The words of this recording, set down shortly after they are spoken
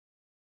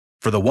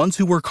For the ones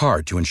who work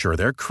hard to ensure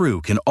their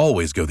crew can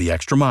always go the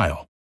extra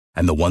mile,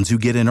 and the ones who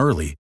get in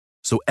early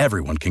so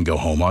everyone can go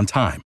home on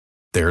time,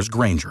 there's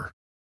Grainger,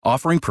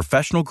 offering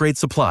professional-grade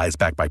supplies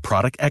backed by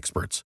product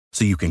experts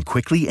so you can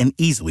quickly and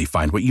easily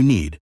find what you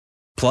need.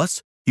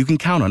 Plus, you can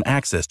count on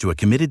access to a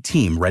committed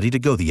team ready to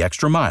go the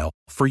extra mile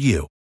for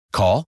you.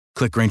 Call,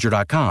 click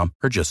Grainger.com,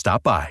 or just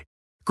stop by.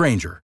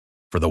 Grainger,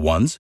 for the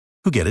ones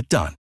who get it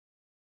done.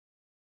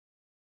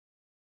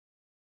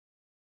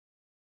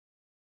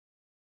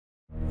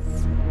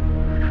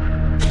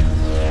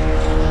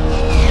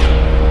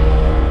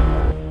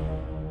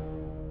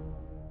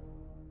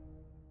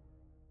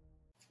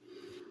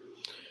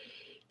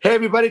 Hey,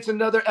 everybody, it's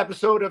another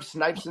episode of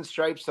Snipes and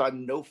Stripes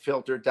on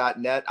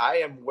NoFilter.net. I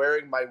am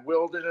wearing my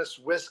Wilderness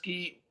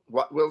Whiskey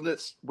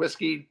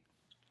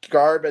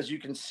garb, as you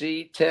can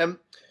see, Tim.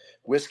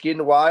 Whiskey in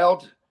the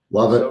Wild.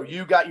 Love it. So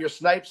you got your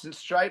Snipes and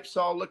Stripes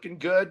all looking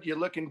good. You're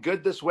looking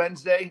good this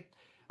Wednesday.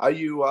 Are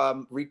you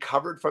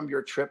recovered from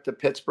your trip to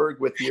Pittsburgh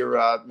with your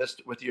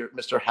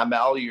Mr.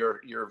 Hamel,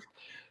 your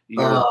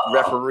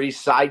referee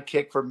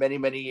sidekick for many,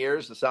 many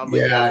years? It sounds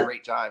like you had a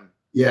great time.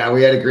 Yeah,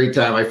 we had a great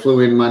time. I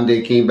flew in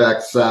Monday, came back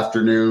this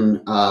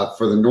afternoon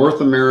for the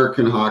North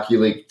American Hockey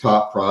League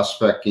top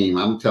prospect game.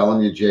 I'm telling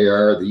you,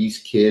 JR, these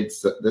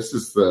kids, this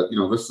is the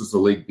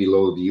league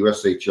below the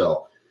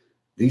USHL.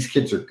 These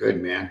kids are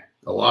good, man.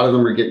 A lot of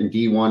them are getting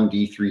D1,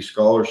 D3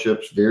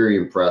 scholarships. Very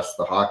impressed.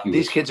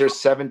 These kids are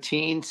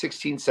 16,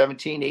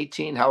 17,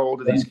 18. How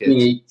old are these kids?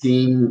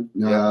 18,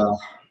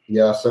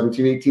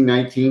 17, 18,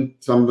 19.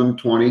 Some of them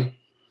 20.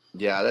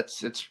 Yeah,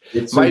 it's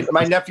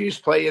my nephews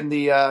play in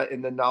the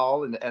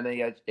NAL in the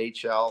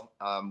NAHL,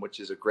 which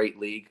is a great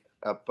league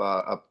up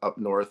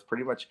north,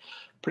 pretty much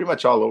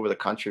all over the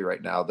country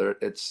right now.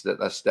 It's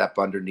a step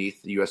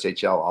underneath the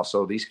USHL.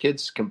 Also, these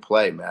kids can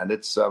play, man.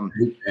 It's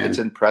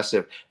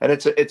impressive,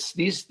 and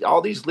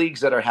all these leagues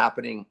that are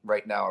happening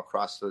right now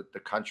across the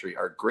country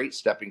are great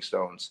stepping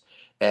stones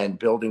and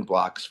building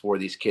blocks for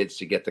these kids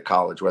to get to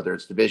college, whether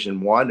it's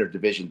Division I or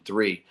Division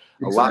III. Exactly.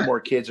 A lot more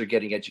kids are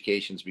getting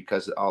educations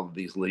because of all of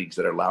these leagues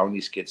that are allowing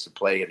these kids to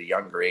play at a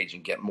younger age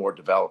and get more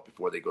developed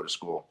before they go to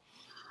school.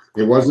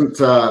 It wasn't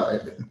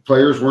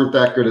players weren't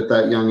that good at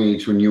that young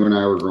age when you and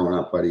I were growing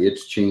up, buddy.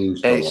 It's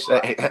changed.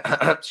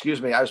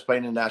 Excuse me. I was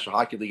playing in the National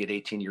Hockey League at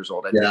 18 years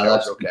old.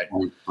 That's okay.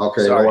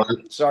 Okay.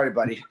 Sorry,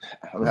 buddy.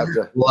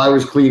 I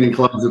was cleaning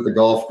clubs at the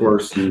golf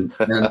course. And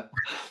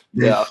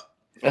yeah.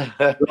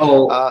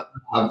 So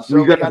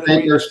we got to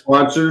thank our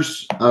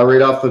sponsors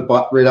right off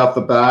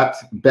the bat.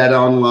 Bet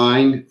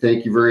Online,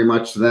 thank you very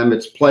much to them.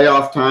 It's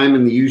playoff time,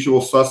 and the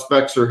usual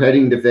suspects are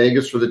heading to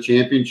Vegas for the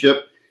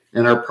championship.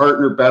 And our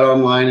partner Bet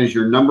Online is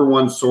your number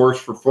one source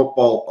for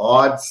football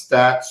odds,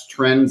 stats,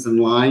 trends, and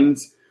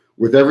lines,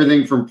 with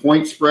everything from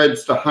point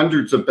spreads to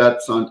hundreds of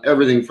bets on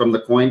everything from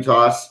the coin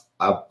toss.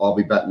 I'll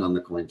be betting on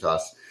the coin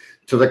toss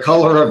to the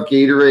color of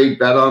Gatorade.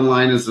 Bet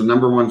Online is the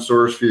number one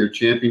source for your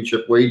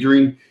championship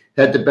wagering.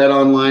 Head to Bet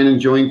Online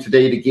and join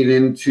today to get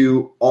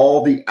into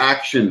all the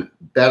action.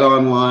 Bet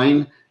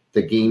Online,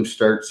 the game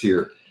starts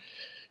here.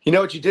 You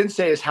know what you didn't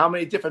say is how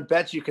many different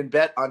bets you can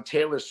bet on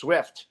Taylor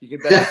Swift. You can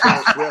bet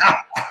on Taylor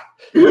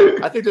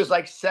Swift. I think there's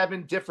like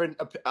 7 different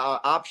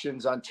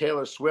options on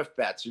Taylor Swift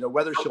bets. You know,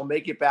 whether she'll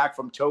make it back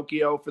from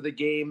Tokyo for the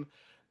game.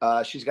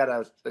 She's got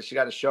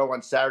a show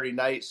on Saturday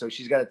night, so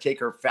she's got to take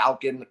her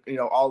Falcon,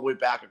 all the way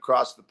back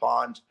across the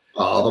pond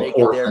to make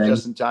it there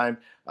just in time.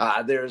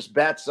 There's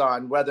bets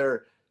on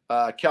whether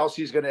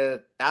Kelsey's going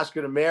to ask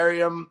her to marry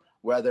him,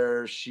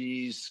 whether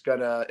she's going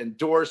to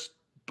endorse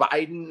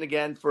Biden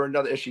again for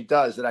another. If she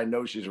does, then I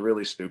know she's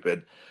really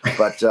stupid.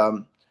 But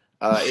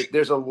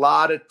there's a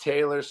lot of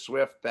Taylor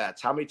Swift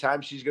bets. How many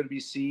times she's going to be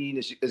seen?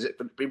 Is it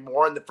going to be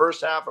more in the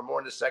first half or more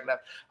in the second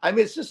half? I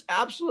mean, it's just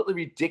absolutely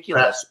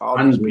ridiculous. All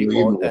these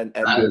people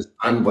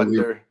and what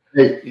they're.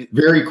 Hey,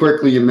 very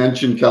quickly, you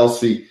mentioned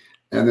Kelsey,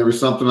 and there was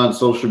something on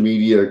social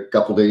media a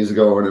couple days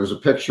ago, and it was a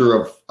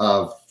picture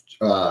of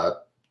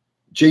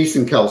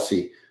Jason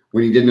Kelsey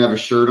when he didn't have a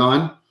shirt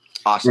on.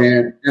 Awesome.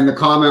 And the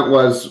comment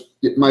was,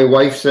 my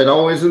wife said,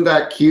 "Oh, isn't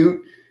that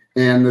cute?"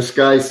 And this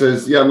guy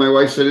says, "Yeah, my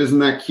wife said, isn't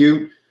that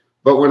cute?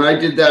 But when I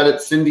did that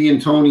at Cindy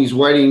and Tony's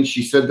wedding,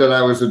 she said that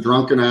I was a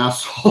drunken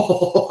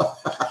asshole."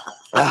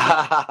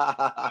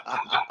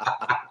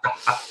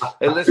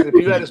 Hey, listen, if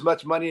you had as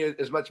much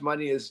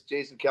money as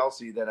Jason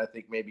Kelsey, then I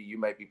think maybe you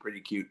might be pretty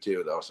cute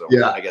too, though. So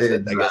yeah, I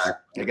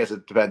guess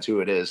it depends who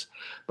it is.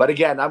 But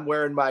again, I'm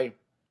wearing my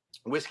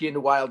Whiskey in the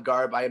Wild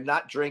garb. I am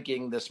not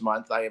drinking this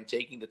month. I am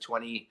taking the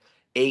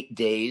 28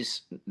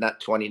 days,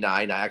 not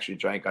 29. I actually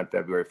drank on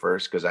February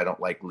 1st because I don't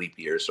like leap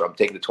years. So I'm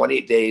taking the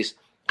 28 days,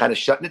 kind of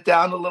shutting it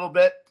down a little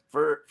bit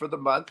for the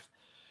month.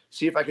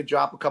 See if I could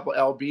drop a couple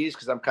LBs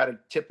because I'm kind of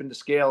tipping the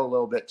scale a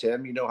little bit,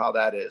 Tim. You know how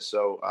that is.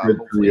 So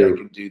hopefully I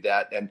can do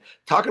that. And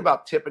talk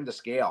about tipping the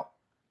scale.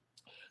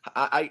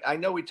 I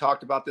know we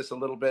talked about this a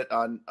little bit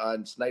on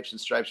Snipes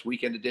and Stripes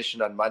Weekend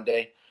Edition on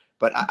Monday.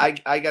 But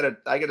I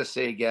gotta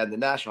say again, the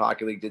National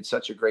Hockey League did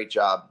such a great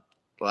job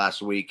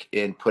last week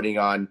in putting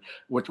on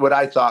what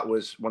I thought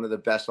was one of the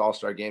best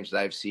All-Star games that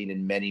I've seen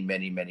in many,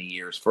 many, many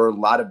years for a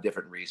lot of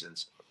different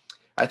reasons.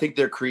 I think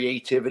their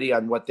creativity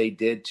on what they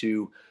did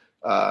to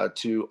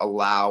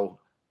allow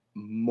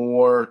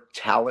more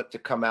talent to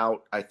come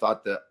out. I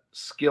thought the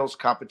skills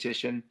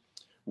competition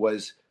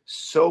was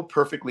so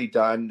perfectly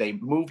done. They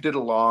moved it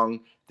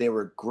along. There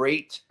were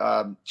great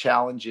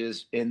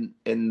challenges in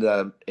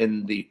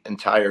the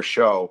entire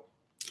show,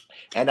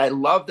 and I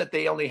love that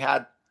they only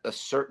had a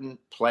certain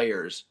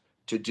players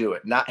to do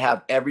it, not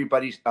have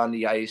everybody on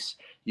the ice.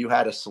 You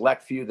had a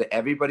select few that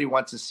everybody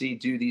wants to see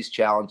do these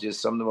challenges,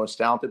 some of the most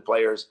talented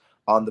players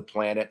on the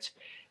planet.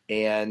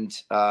 And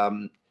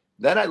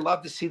then I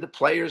love to see the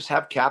players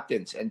have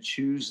captains and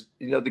choose,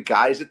 the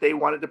guys that they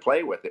wanted to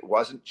play with. It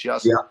wasn't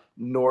just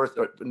north,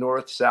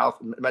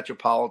 south,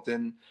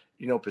 metropolitan,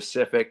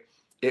 Pacific.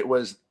 It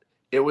was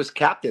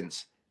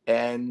captains.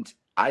 And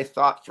I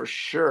thought for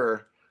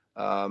sure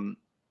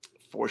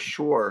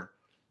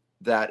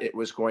that it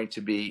was going to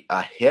be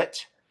a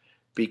hit,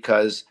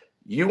 because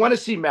you want to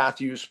see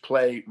Matthews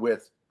play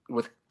with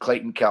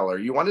Clayton Keller.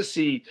 You want to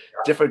see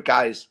different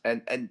guys.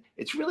 And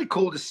it's really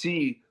cool to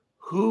see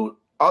who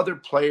other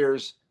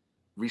players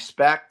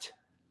respect,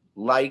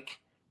 like,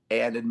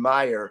 and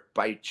admire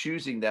by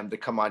choosing them to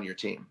come on your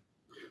team.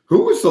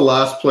 Who was the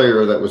last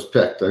player that was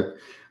picked?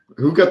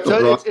 Who got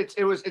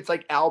the? It's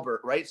like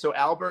Albert, right? So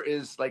Albert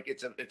is like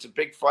it's a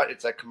big fun.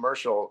 It's a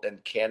commercial in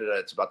Canada.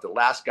 It's about the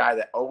last guy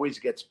that always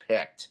gets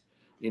picked,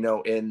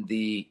 in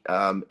the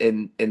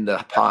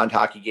pond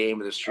hockey game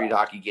or the street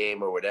hockey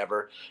game or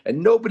whatever,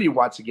 and nobody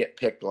wants to get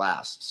picked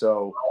last.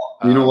 So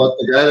you know what?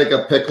 The guy that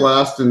got picked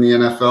last in the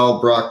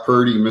NFL, Brock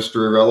Purdy,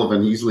 Mr.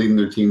 Irrelevant, he's leading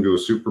their team to a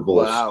Super Bowl.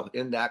 Wow,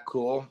 isn't that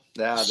cool?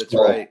 Yeah, that's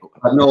right.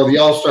 No, the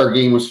All-Star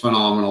game was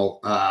phenomenal.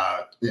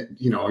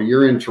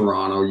 You're in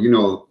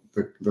Toronto.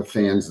 The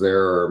fans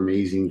there are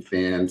amazing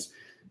fans.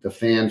 The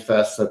fan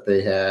fest that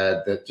they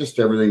had, that just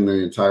everything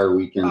the entire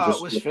weekend. It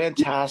was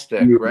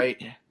fantastic,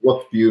 right?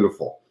 Looked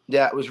beautiful.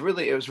 Yeah, it was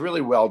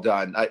really well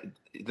done.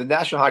 The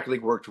National Hockey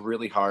League worked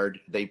really hard.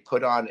 They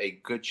put on a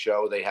good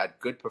show. They had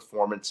good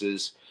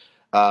performances.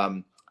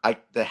 My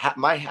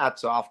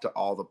hat's off to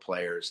all the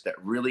players that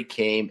really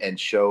came and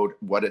showed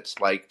what it's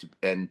like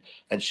and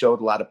showed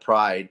a lot of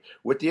pride,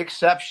 with the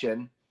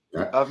exception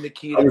of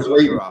Nikita Kucherov. I was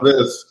waiting for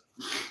this.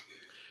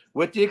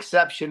 With the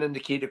exception of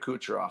Nikita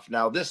Kucherov.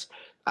 Now, this,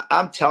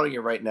 I'm telling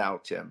you right now,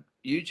 Tim,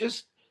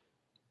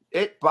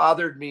 it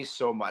bothered me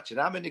so much.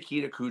 And I'm a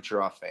Nikita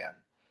Kucherov fan.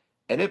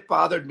 And it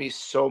bothered me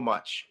so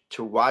much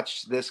to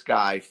watch this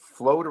guy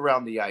float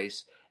around the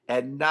ice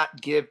and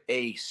not give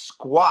a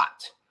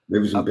squat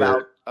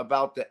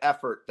about the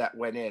effort that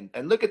went in.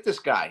 And look at this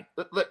guy.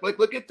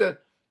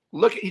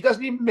 Look, he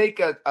doesn't even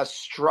make a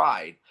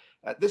stride.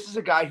 This is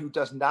a guy who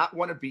does not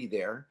want to be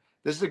there.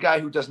 This is a guy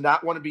who does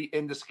not want to be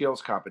in the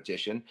skills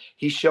competition.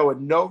 He's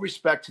showing no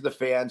respect to the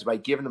fans by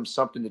giving them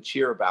something to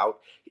cheer about.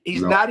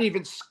 He's not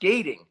even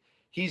skating.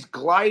 He's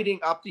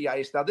gliding up the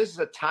ice. Now, this is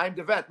a timed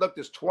event. Look,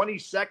 there's 20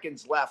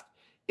 seconds left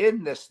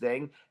in this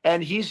thing,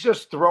 and he's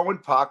just throwing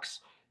pucks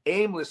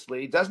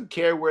aimlessly, doesn't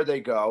care where they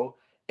go,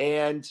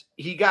 and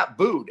he got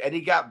booed, and he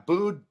got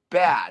booed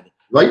bad.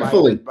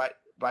 Rightfully.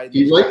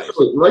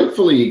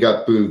 Rightfully he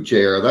got booed,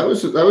 JR. That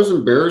was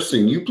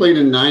embarrassing. You played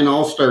in 9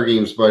 All-Star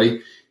games,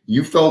 buddy.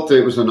 You felt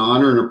it was an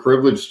honor and a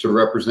privilege to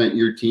represent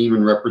your team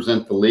and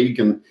represent the league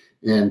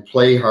and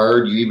play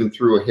hard. You even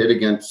threw a hit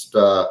against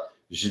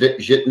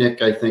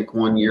Zhitnik, I think,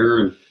 one year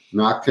and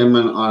knocked him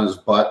on his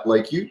butt.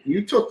 Like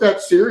you took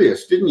that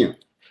serious, didn't you?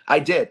 I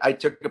did. I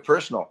took it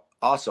personal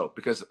also,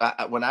 because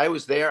when I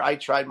was there, I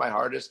tried my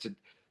hardest to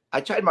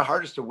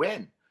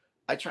win.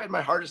 I tried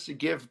my hardest to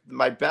give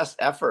my best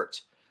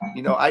effort.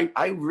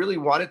 I really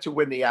wanted to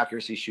win the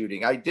accuracy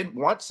shooting. I didn't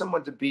want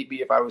someone to beat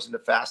me if I wasn't the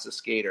fastest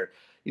skater.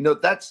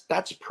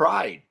 That's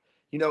pride.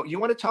 You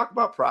want to talk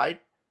about pride?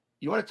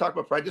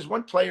 There's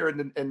one player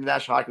in the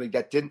National Hockey League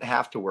that didn't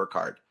have to work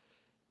hard,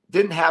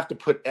 didn't have to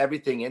put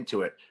everything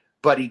into it,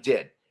 but he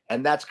did.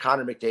 And that's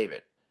Connor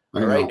McDavid.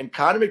 All right. And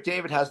Connor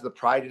McDavid has the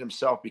pride in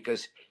himself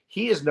because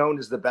he is known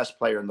as the best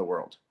player in the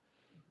world.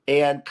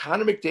 And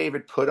Connor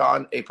McDavid put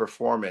on a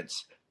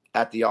performance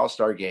at the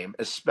All-Star game,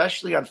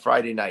 especially on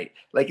Friday night.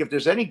 Like, if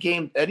there's any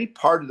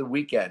part of the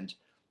weekend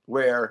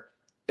where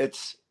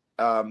it's,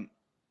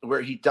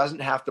 where he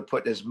doesn't have to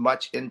put as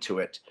much into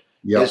it,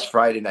 is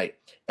Friday night.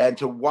 And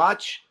to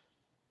watch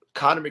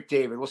Connor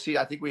McDavid, we'll see.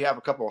 I think we have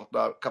a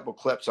couple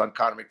clips on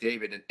Connor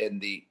McDavid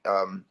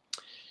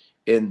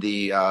in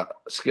the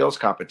skills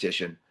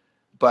competition.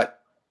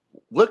 But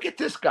look at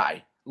this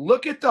guy.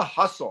 Look at the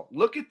hustle.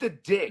 Look at the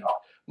dig.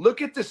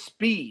 Look at the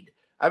speed.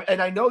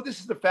 And I know this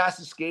is the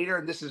fastest skater,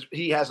 and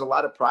he has a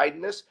lot of pride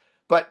in this.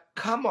 But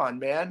come on,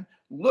 man.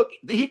 Look,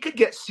 he could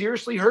get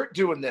seriously hurt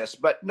doing this,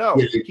 but no,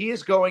 he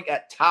is going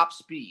at top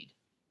speed.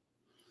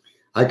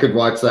 I could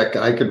watch that.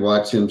 I could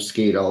watch him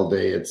skate all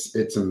day.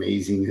 It's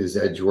amazing, his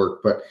edge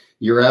work. But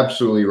you're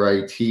absolutely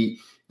right.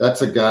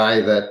 That's a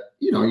guy that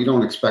you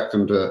don't expect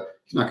him to.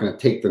 not going to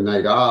take the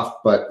night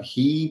off, but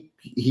he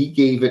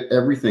gave it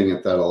everything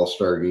at that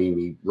All-Star game.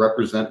 He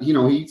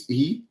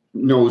he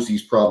knows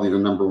he's probably the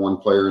number one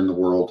player in the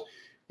world.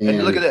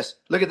 And look at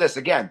this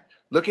again.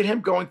 Look at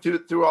him going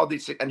through all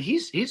these things, and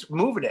he's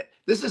moving it.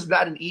 This is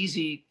not an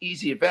easy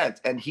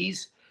event, and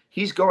he's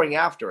going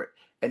after it.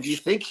 And do you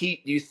think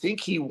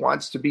he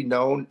wants to be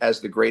known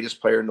as the greatest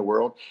player in the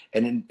world?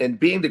 And in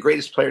being the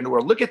greatest player in the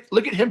world, look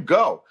at him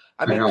go.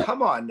 I mean,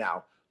 come on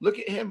now. Look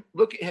at him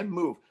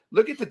move.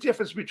 Look at the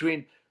difference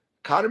between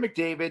Connor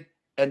McDavid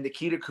and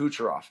Nikita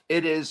Kucherov.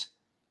 It is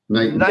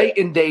night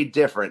and day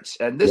difference.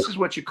 And this is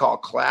what you call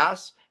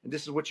class, and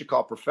this is what you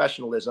call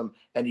professionalism.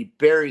 And he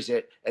buries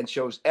it and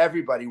shows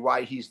everybody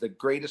why he's the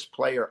greatest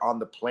player on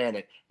the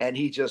planet. And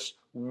he just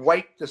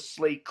wiped the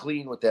slate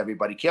clean with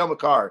everybody. Cale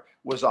Makar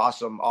was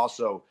awesome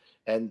also,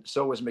 and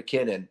so was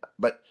McKinnon.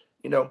 But,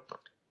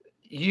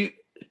 Nikita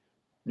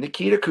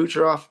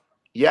Kucherov,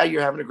 yeah,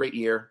 you're having a great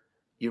year.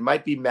 You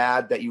might be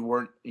mad that you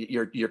weren't,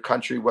 your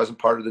country wasn't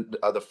part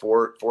of the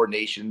Four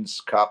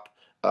Nations Cup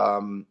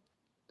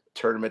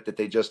tournament that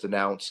they just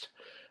announced.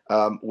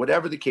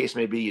 Whatever the case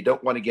may be, you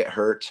don't want to get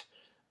hurt.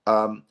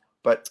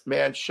 But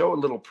man, show a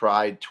little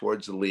pride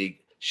towards the league.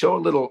 Show a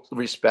little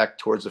respect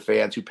towards the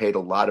fans who paid a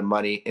lot of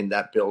money in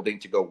that building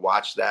to go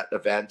watch that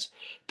event.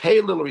 Pay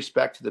a little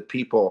respect to the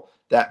people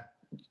that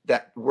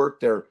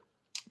worked their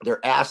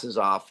asses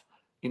off,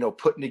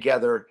 putting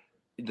together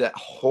that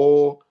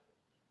whole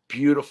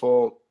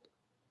beautiful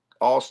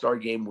All-Star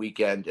game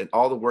weekend and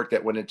all the work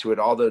that went into it,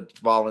 all the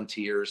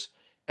volunteers,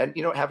 and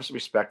have some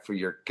respect for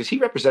because he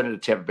represented the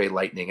Tampa Bay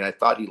Lightning, and I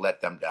thought he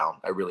let them down.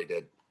 I really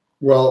did.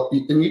 Well,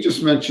 and you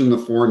just mentioned the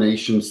Four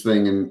Nations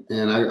thing,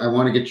 and I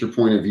want to get your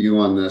point of view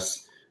on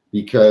this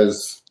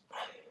because,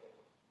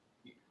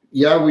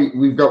 yeah, we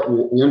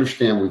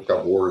understand we've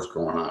got wars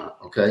going on,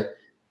 okay,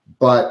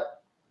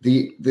 but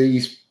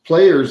these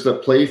players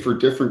that play for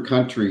different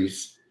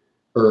countries,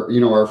 or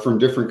are from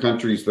different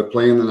countries that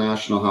play in the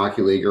National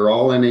Hockey League, are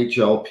all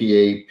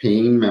NHLPA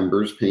paying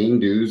members, paying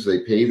dues.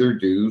 They pay their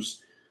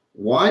dues.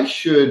 Why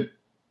should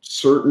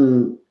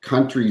certain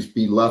countries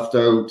be left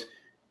out?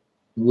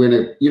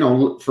 When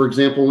for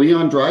example,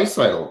 Leon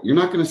Draisaitl, you're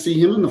not going to see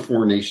him in the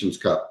Four Nations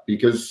Cup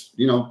because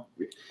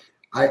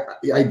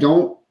I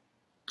don't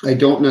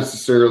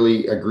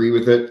necessarily agree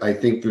with it. I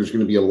think there's going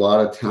to be a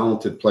lot of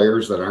talented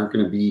players that aren't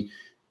going to be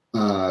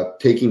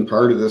taking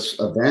part of this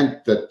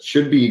event that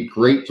should be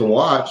great to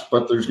watch,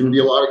 but there's going to be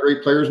a lot of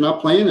great players not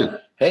playing in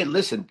it. Hey,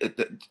 listen,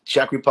 the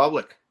Czech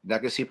Republic,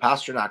 not going to see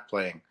Pasternak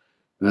playing.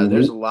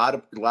 There's a lot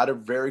of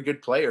very good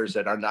players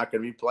that are not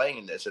going to be playing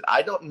in this. And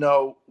I don't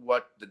know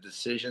what the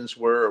decisions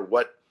were or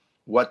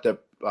what the,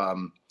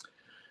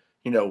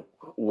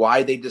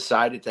 why they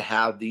decided to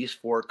have these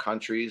four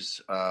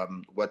countries,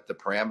 what the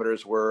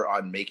parameters were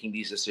on making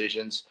these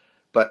decisions.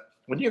 But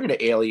when you're going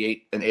to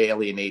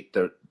alienate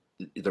the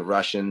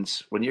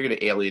Russians, when you're going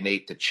to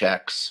alienate the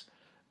Czechs,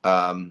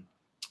 even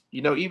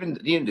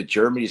the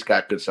Germany's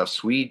got good stuff.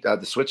 The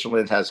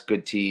Switzerland has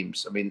good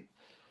teams. I mean,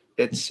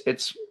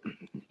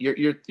 you're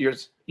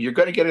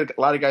going to get a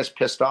lot of guys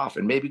pissed off,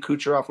 and maybe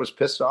Kucherov was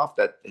pissed off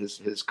that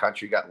his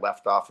country got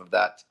left off of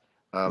that.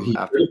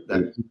 After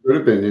that, he could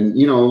have been, and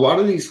a lot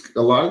of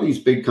these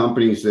big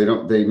companies,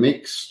 they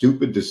make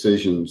stupid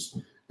decisions,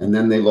 and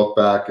then they look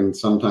back and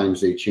sometimes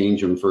they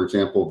change them. For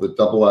example, the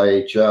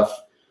IIHF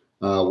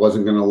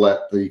wasn't going to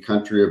let the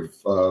country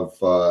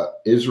of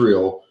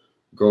Israel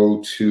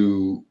go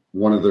to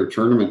one of their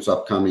tournaments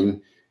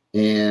upcoming.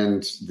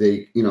 And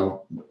they, we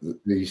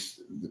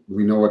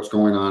know what's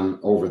going on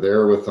over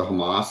there with the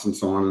Hamas and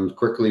so on. And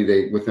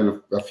quickly,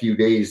 within a few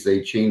days,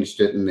 they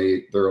changed it and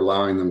they're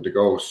allowing them to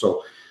go.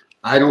 So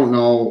I don't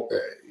know,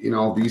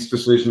 these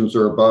decisions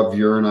are above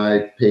your and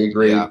I pay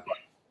grade. Yeah.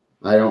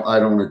 I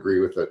don't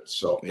agree with it.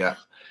 So yeah,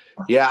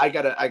 I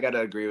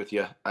gotta agree with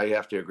you. I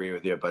have to agree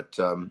with you, but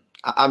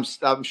I'm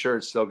sure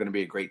it's still going to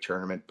be a great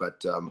tournament.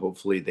 But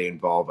hopefully they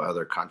involve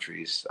other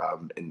countries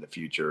in the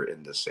future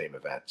in the same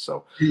event.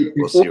 So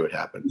we'll see what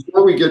happens.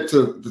 Before we get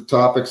to the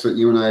topics that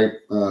you and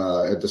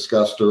I had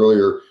discussed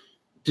earlier,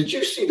 did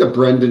you see the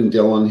Brendan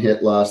Dillon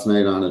hit last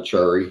night on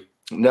Achari?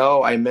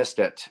 No, I missed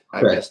it.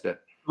 I missed it.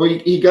 Well,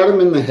 he got him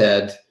in the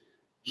head.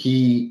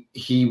 He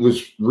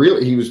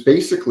was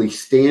basically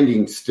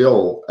standing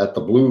still at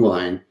the blue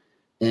line.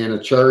 And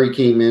Achari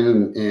came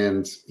in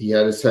and he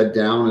had his head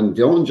down, and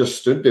Dillon just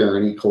stood there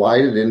and he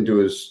collided into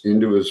his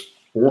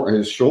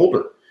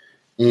shoulder.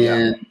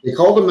 And they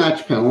called a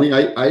match penalty.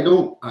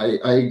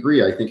 I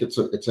agree. I think it's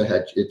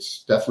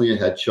definitely a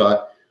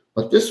headshot.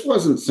 But this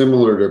wasn't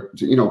similar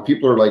to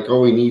people are like,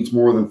 oh, he needs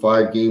more than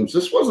 5 games.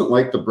 This wasn't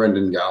like the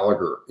Brendan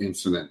Gallagher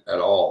incident at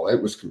all.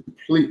 It was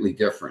completely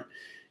different.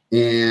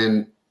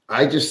 And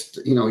I just,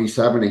 he's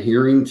having a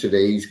hearing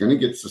today. He's going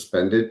to get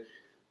suspended.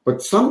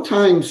 But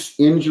sometimes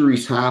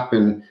injuries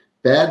happen,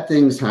 bad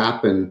things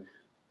happen,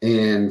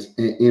 and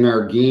in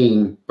our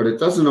game, but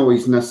it doesn't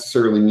always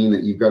necessarily mean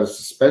that you've got to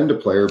suspend a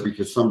player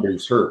because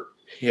somebody's hurt.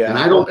 Yeah,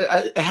 and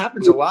it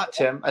happens a lot,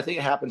 Tim. I think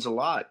it happens a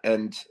lot,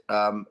 and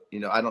I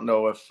don't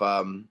know if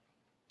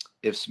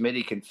if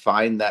Smitty can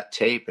find that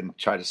tape and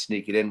try to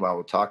sneak it in while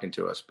we're talking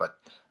to us. But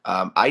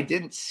I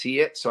didn't see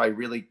it, so I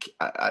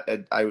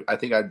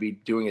think I'd be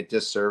doing a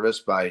disservice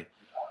by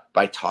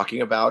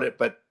talking about it.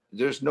 But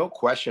there's no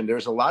question.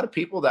 There's a lot of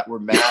people that were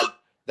mad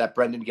that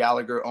Brendan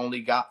Gallagher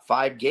only got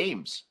 5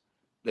 games.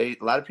 A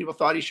lot of people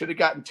thought he should have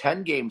gotten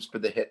 10 games for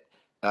the hit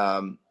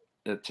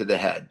to the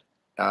head.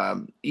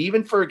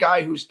 Even for a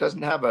guy who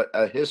doesn't have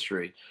a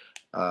history,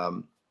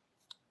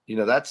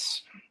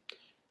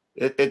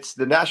 it's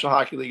the National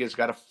Hockey League has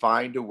got to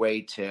find a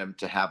way, Tim,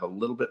 to have a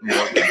little bit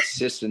more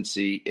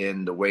consistency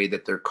in the way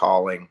that they're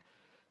calling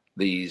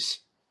these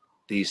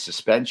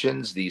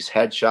suspensions, these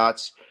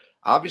headshots.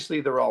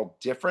 Obviously, they're all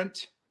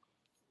different,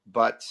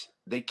 but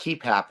they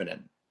keep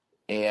happening,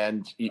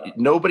 and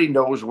nobody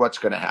knows what's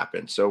going to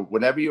happen. So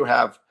whenever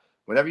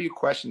you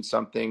question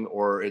something,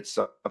 or it's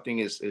something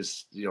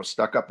is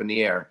stuck up in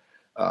the air,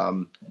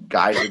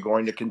 guys are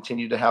going to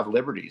continue to have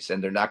liberties,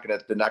 and they're not going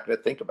to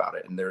think about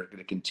it, and they're going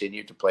to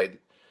continue to play,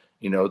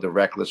 the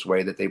reckless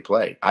way that they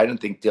play. I don't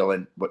think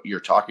Dylan, what you're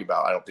talking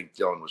about, I don't think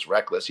Dylan was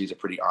reckless. He's a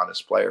pretty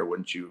honest player,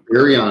 wouldn't you?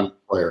 Very honest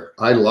player.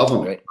 I love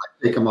him. Right. I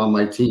take him on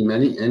my team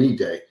any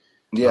day.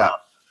 Yeah.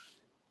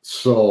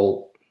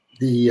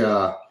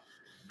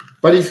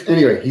 But he's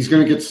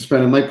going to get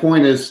suspended. My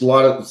point is, a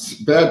lot of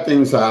bad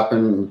things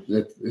happen.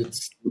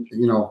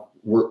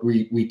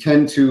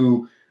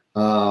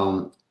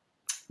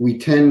 We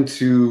tend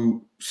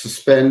to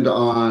suspend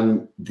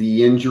on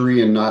the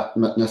injury and not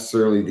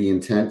necessarily the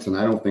intent. And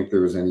I don't think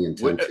there was any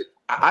intent.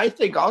 I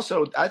think the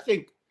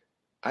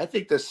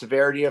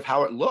severity of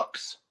how it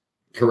looks.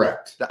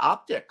 Correct. The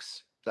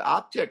optics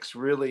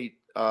really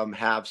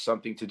have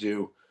something to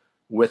do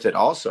with it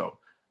also.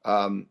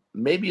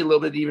 Maybe a little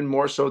bit even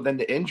more so than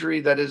the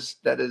injury that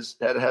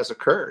has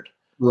occurred.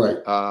 Right.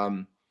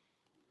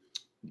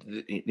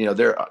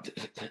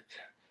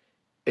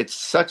 It's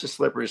such a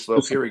slippery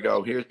slope. Here we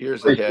go.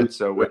 Here's the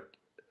hit.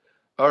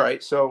 All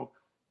right. So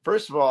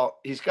first of all,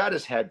 he's got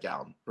his head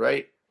down,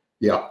 right?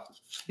 Yeah.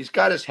 He's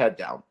got his head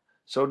down.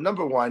 So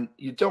number one,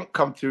 you don't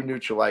come through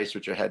neutral ice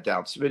with your head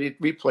down. Smitty,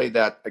 replay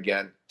that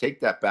again. Take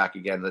that back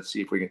again. Let's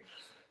see if we can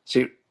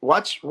see.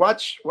 Watch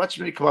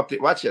Smitty come up.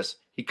 Watch this.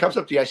 He comes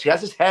up the ice. He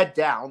has his head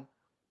down.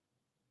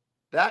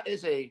 That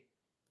is a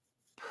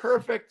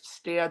perfect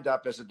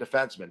stand-up as a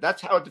defenseman.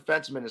 That's how a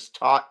defenseman is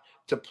taught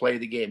to play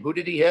the game. Who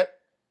did he hit?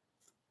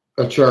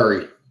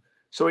 Achari.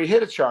 So he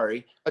hit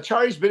Achari.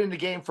 Achari's been in the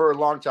game for a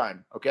long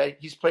time, okay?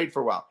 He's played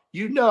for a while.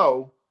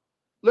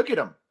 Look at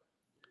him.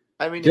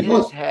 I mean,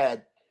 his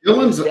head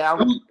is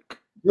down.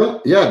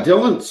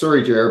 Dylan,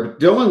 sorry, Jared, but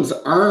Dylan's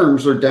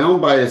arms are down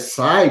by his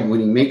side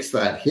when he makes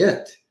that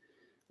hit.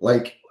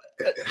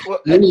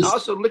 And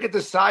also look at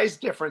the size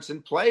difference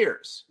in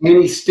players.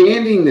 And he's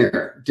standing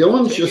there.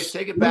 Dylan's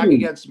take it back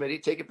again,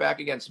 Smitty. Take it back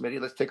again,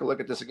 Smitty. Let's take a look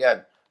at this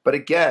again. But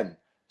again,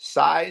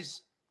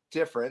 size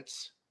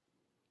difference.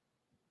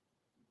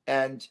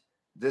 And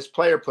this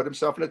player put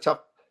himself in a tough.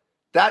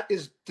 That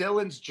is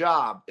Dylan's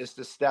job, is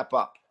to step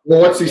up.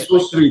 Well, what's he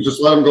supposed to do?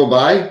 Just let him go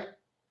by?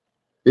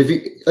 If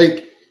he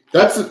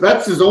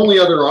that's his only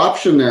other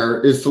option there,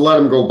 is to let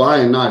him go by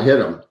and not hit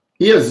him.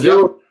 He has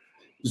zero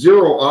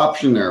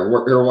option there.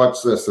 Here,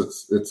 watch this.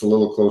 It's a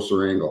little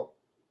closer angle.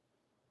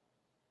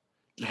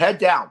 Head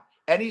down,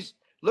 and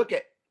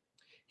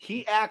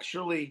he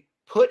actually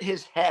put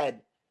his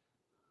head.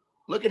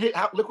 Look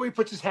where he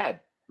puts his head.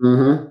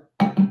 Mm-hmm.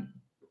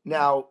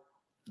 Now,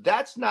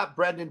 that's not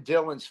Brendan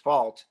Dillon's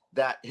fault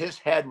that his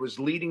head was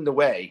leading the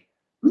way.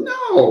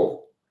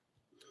 No.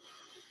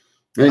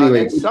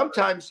 Anyway,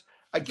 sometimes,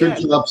 again.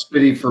 Good job,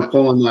 Spitty, for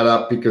pulling that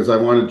up, because I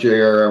wanted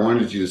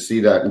you to see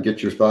that and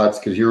get your thoughts,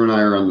 because you and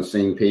I are on the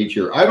same page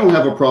here. I don't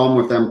have a problem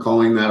with them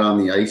calling that on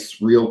the ice,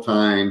 real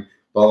time,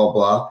 blah, blah,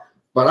 blah.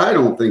 But I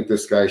don't think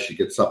this guy should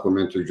get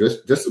supplementary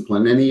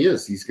discipline, and he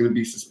is. He's going to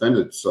be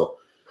suspended. So.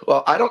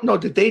 Well, I don't know.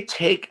 Did they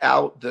take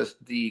out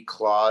the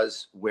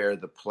clause where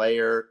the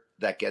player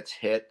that gets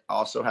hit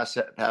also has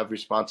to have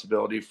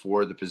responsibility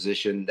for the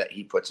position that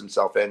he puts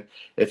himself in?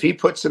 If he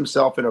puts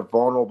himself in a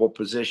vulnerable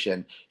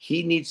position,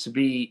 he needs to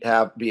be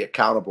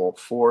accountable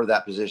for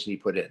that position he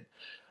put in.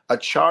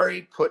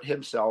 Achari put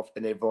himself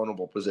in a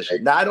vulnerable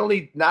position. Not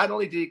only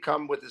did he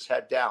come with his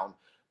head down,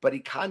 but he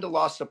kind of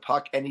lost the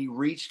puck and he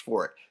reached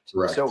for it.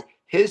 Right. So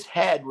his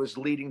head was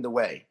leading the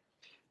way.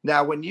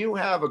 Now, when you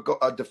have a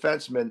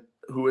defenseman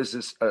who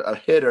is a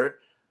hitter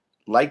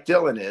like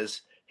Dylan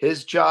is,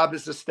 his job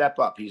is to step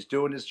up. He's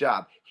doing his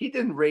job. He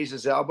didn't raise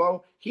his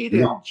elbow. He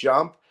didn't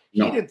jump.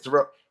 He didn't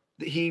throw.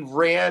 He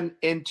ran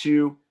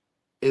into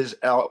his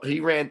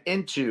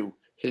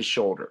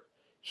shoulder.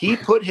 He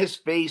put his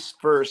face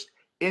first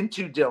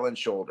into Dylan's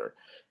shoulder.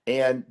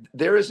 And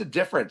there is a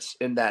difference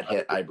in that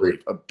hit, I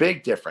believe. A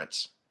big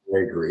difference. I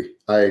agree.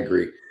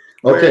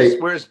 Okay.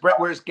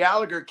 Whereas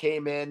Gallagher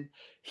came in,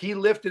 he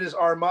lifted his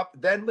arm up,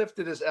 then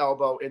lifted his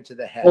elbow into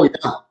the head. Oh,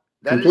 yeah.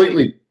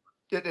 Completely.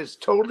 It is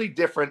totally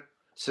different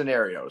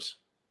scenarios.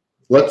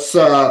 Let's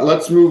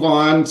move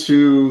on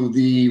to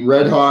the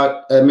red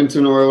hot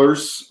Edmonton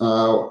Oilers.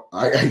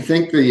 I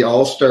think the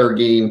All-Star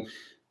game,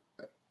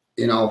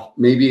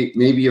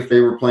 maybe if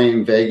they were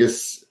playing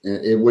Vegas,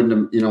 it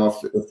wouldn't have,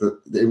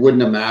 it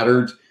wouldn't have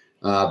mattered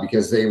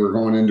because they were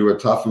going into a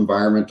tough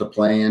environment to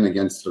play in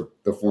against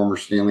the former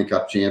Stanley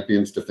Cup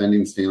champions,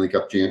 defending Stanley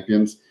Cup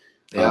champions.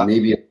 Yeah.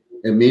 Maybe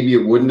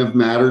it wouldn't have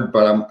mattered,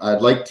 but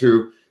I'd like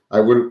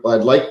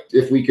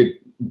if we could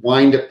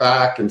wind it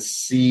back and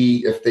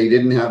see if they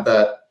didn't have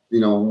that,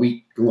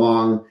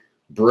 week-long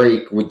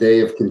break, would they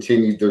have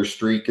continued their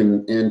streak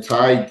and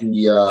tied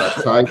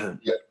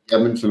the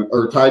Edmonton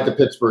or tied the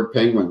Pittsburgh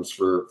Penguins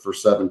for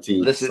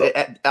 17? Listen,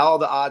 all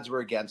the odds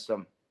were against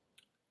them.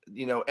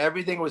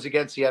 Everything was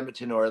against the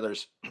Edmonton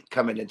Oilers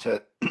coming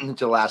into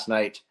last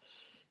night.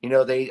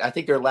 I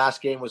think their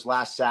last game was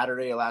last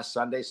Saturday or last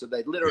Sunday, so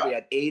they literally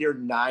had 8 or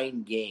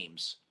 9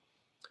 games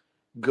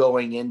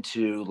going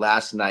into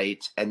last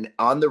night, and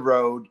on the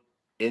road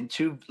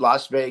into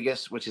Las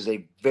Vegas, which is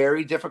a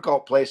very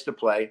difficult place to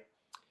play.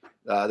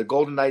 The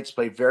Golden Knights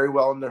play very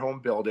well in their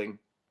home building,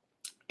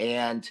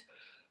 and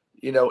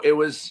it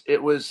was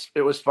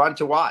fun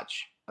to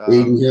watch.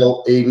 Aiden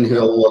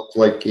Hill looked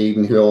like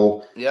Aiden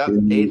Hill. Yeah,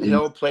 Aiden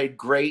Hill played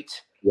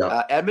great.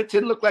 Yeah.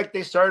 Edmonton looked like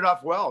they started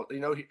off well.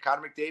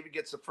 Connor McDavid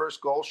gets the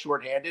first goal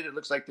shorthanded. It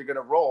looks like they're going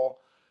to roll,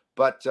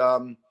 but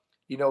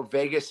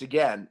Vegas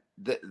again.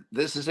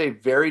 This is a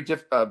very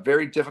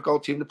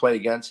difficult team to play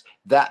against.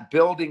 That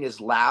building is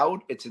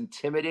loud. It's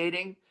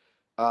intimidating.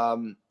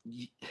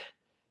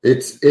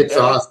 It's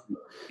awesome.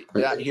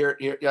 Yeah, here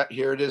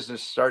it is to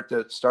start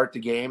the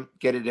game.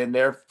 Get it in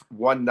there,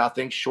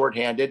 1-0,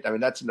 shorthanded. I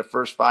mean, that's in the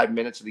first 5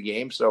 minutes of the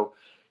game. So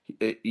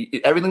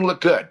everything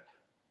looked good,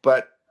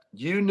 but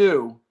you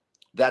knew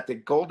that the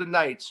Golden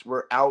Knights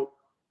were out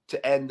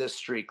to end this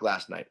streak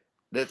last night.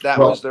 They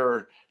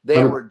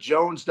were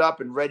jonesed up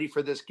and ready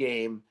for this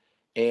game.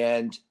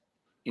 And,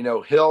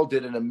 Hill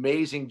did an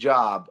amazing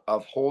job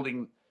of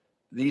holding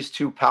these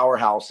two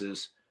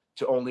powerhouses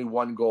to only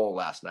 1 goal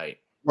last night.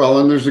 Well,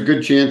 and there's a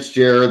good chance,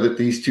 Jared, that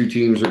these two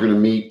teams are going to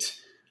meet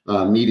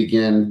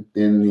again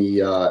in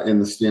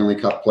the Stanley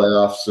Cup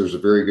playoffs. There's a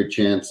very good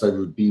chance. It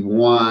would be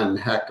one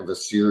heck of a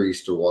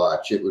series to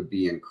watch. It would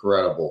be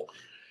incredible.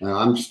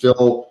 I'm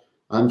still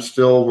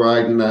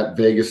riding that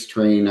Vegas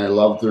train. I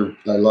love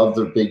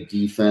their big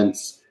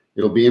defense.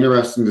 It'll be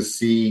interesting to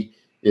see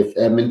if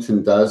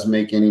Edmonton does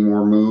make any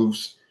more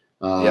moves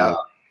at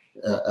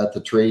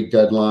the trade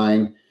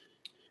deadline.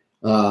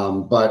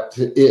 But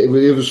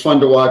it was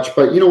fun to watch.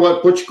 But you know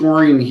what? Butch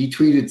Goring, he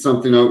tweeted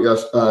something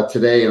out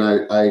today, and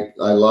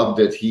I loved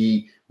it.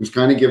 He was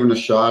kind of giving a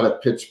shot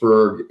at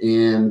Pittsburgh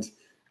and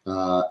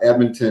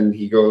Edmonton.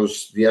 He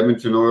goes, the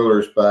Edmonton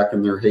Oilers back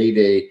in their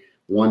heyday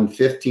won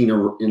 15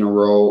 in a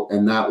row,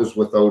 and that was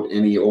without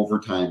any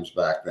overtimes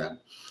back then.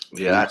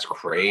 Yeah, that's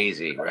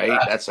crazy, right?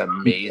 That's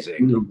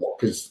amazing.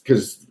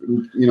 Because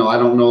I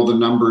don't know the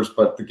numbers,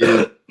 but the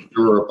game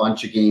there were a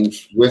bunch of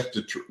games with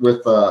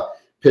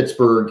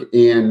Pittsburgh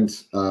and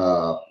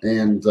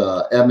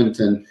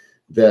Edmonton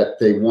that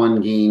they won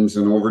games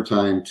in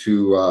overtime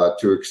to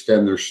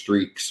extend their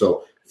streak.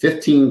 So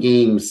 15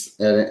 games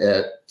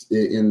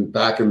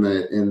back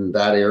in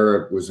that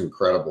era was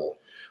incredible.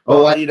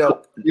 Oh,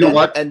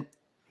 what? And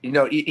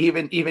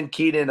even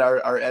Keenan,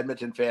 our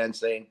Edmonton fan,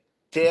 saying,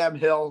 "Damn,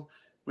 Hill,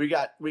 we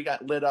got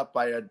lit up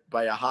by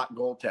a hot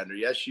goaltender."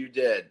 Yes, you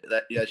did.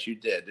 Yes, you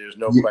did. There's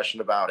no question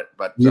about it.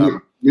 But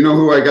you know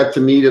who I got to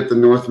meet at the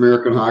North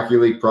American Hockey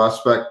League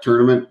prospect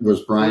tournament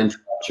was Brian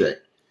Trottier.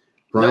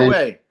 Brian, no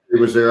way. He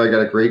was there. I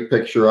got a great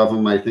picture of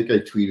him. I think I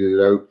tweeted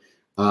it out.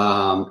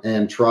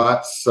 And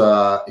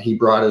Trotz, he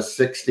brought his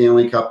 6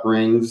 Stanley Cup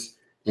rings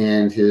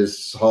and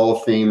his Hall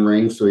of Fame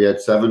ring. So he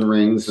had 7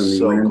 rings.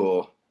 And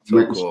cool.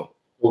 So cool.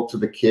 Spoke to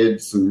the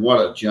kids, and what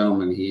a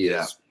gentleman he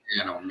is.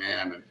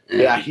 Man.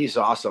 Yeah, he's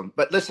awesome.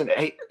 But listen,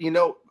 hey,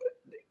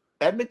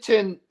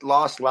 Edmonton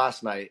lost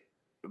last night,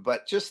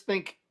 but just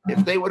think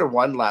if they would have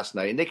won last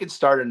night, and they could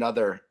start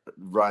another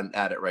run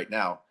at it right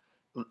now.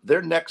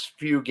 Their next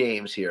few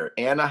games here,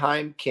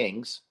 Anaheim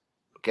Kings.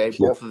 Okay,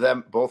 Yeah.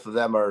 both of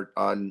them are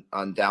on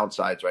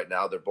downsides right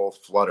now. They're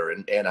both fluttered,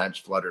 and Anaheim's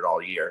fluttered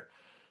all year.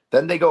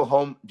 Then they go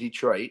home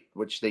Detroit,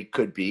 which they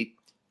could beat.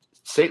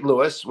 St.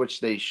 Louis, which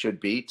they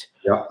should beat.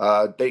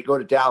 Yeah. They go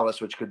to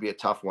Dallas, which could be a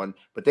tough one.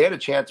 But they had a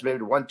chance maybe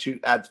to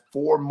add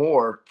 4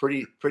 more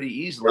pretty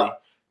easily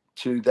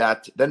to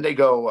that. Then they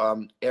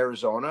go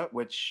Arizona,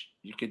 which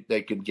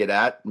they could get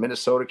at.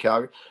 Minnesota,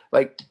 Calgary.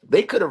 Like,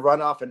 they could have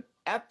run off an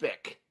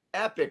epic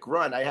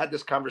run. I had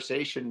this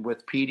conversation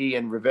with PD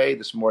and Rive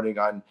this morning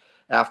on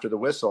After the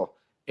Whistle,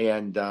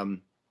 and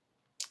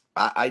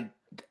how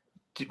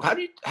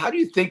do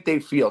you think they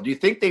feel? Do you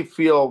think they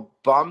feel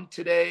bummed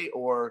today,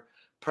 or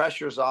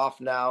pressure's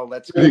off now?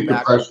 Let's get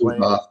back to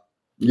playing.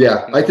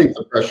 Yeah, I think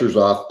the pressure's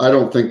off. I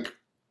think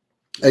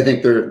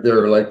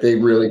they're like, they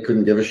really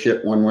couldn't give a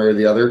shit one way or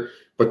the other.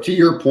 But to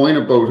your point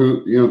about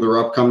who, their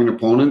upcoming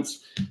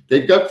opponents,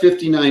 they've got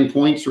 59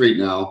 points right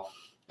now.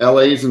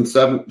 LA's in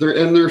 7th. They're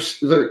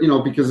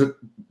because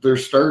their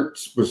start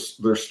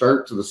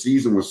to the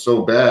season was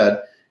so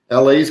bad.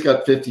 LA's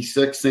got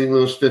 56, St.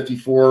 Louis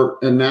 54,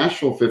 and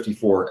Nashville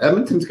 54.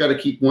 Edmonton's got to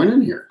keep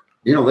winning here.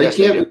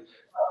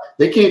 They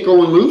they can't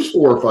go and lose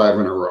 4 or 5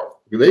 in a row.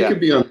 They could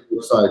be on the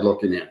other side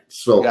looking in.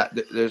 So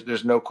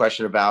there's no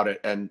question about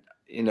it. And,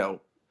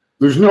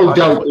 there's no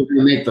doubt they're going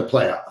to make the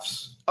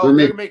playoffs. Oh,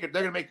 they're going to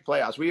make the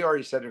playoffs. We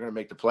already said they're going to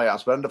make the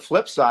playoffs. But on the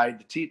flip side,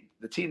 the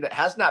team that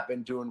has not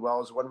been doing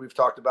well is one we've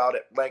talked about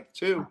at length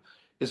too,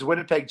 is the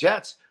Winnipeg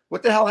Jets.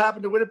 What the hell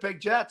happened to Winnipeg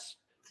Jets?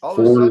 4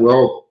 in a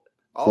row.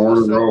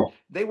 4 in a row.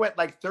 They went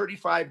like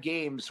 35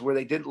 games where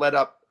they didn't let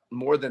up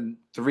more than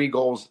 3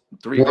 goals.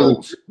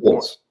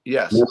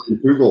 Yes. More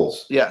than 2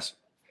 goals. Yes.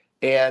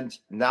 And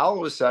now all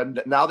of a sudden,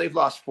 now they've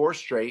lost 4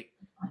 straight.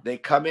 They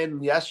come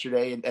in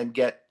yesterday and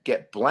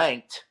get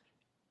blanked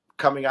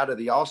coming out of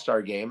the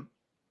All-Star game.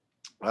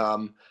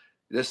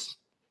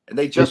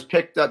 They just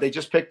picked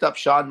up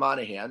Sean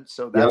Monahan,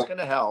 so that's going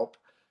to help.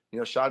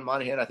 Sean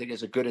Monahan, I think,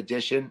 is a good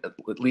addition.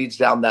 It leads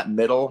down that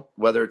middle,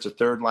 whether it's a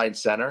third line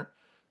center.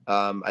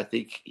 I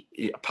think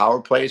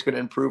power play is going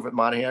to improve with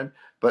Monahan.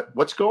 But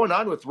what's going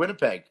on with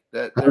Winnipeg?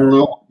 I don't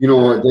know.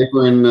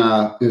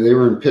 They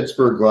were in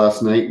Pittsburgh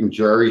last night, and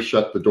Jarry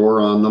shut the door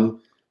on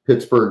them.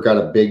 Pittsburgh got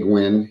a big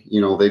win.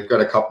 They've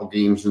got a couple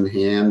games in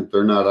hand.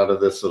 They're not out of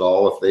this at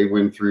all. If they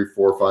win 3,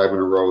 4, 5 in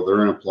a row,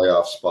 they're in a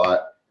playoff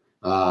spot.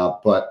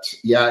 But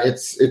yeah,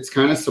 it's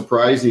kind of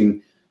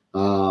surprising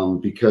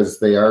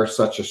because they are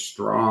such a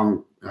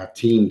strong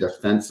team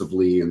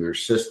defensively and their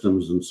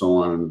systems and so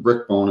on. And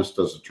Rick Bowness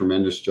does a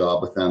tremendous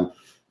job with them.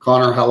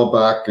 Connor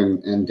Hellebuck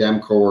and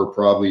Demko are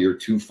probably your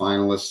 2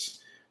 finalists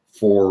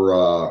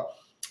for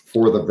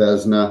the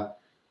Vezina.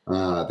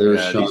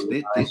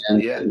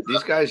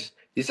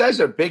 These guys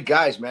are big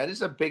guys, man. This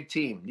is a big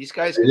team. These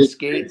guys can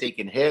skate. They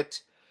can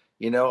hit.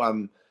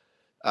 I'm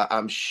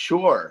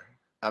sure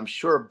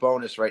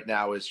Bonus right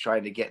now is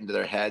trying to get into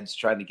their heads,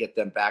 trying to get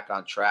them back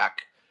on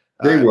track.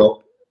 They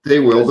will.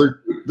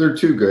 They're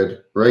too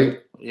good,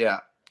 right? Yeah,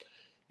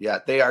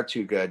 they are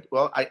too good.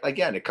 Well,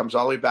 again, it comes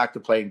all the way back to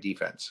playing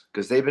defense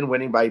because they've been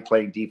winning by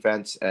playing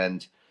defense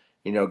and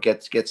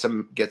get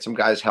some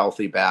guys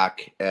healthy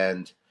back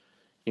and.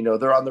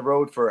 They're on the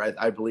road for,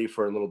 I believe,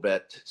 for a little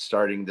bit,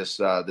 starting this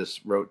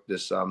week.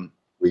 This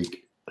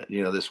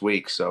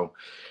week. So,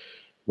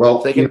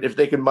 well, if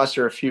they can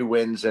muster a few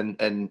wins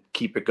and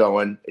keep it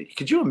going,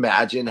 could you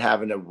imagine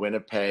having a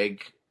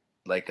Winnipeg,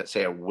 like let's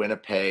say a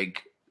Winnipeg,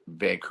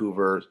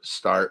 Vancouver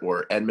start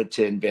or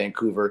Edmonton,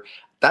 Vancouver?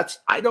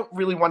 I don't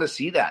really want to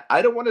see that.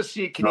 I don't want to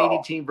see a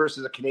Canadian team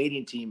versus a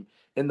Canadian team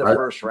in the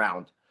first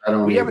round.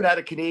 We haven't had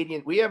a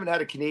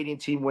Canadian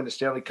team win the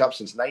Stanley Cup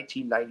since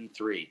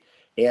 1993.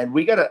 And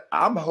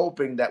I'm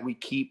hoping that we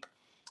keep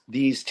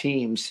these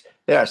teams.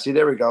 Yeah, see,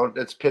 there we go.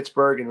 That's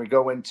Pittsburgh, and we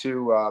go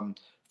into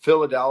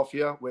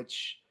Philadelphia,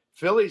 which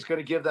Philly's going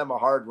to give them a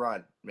hard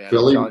run, man.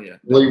 Philly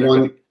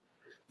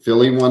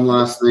won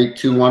last night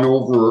 2-1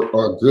 over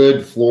a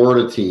good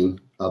Florida team,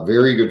 a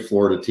very good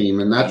Florida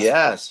team. And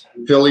that's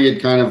Philly had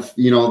kind of,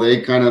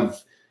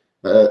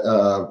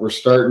 were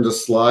starting to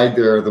slide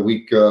there the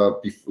week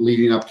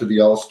leading up to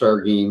the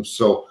All-Star game.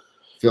 So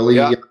Philly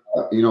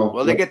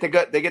well, they get to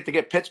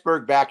get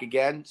Pittsburgh back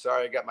again.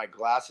 Sorry, I got my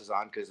glasses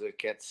on because I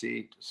can't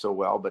see so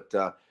well. But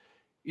they're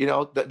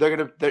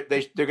gonna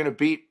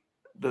beat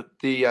the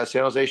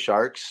San Jose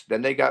Sharks.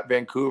 Then they got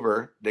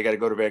Vancouver. They got to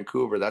go to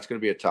Vancouver. That's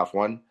going to be a tough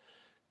one.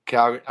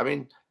 Calgary. I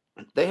mean,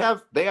 they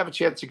have a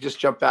chance to just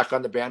jump back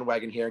on the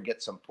bandwagon here and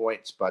get some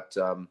points. But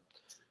you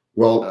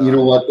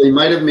know what? They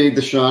might have made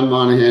the Sean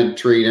Monahan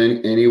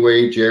trade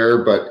anyway,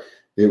 Jer, but.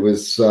 It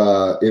was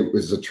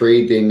a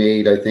trade they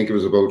made. I think it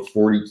was about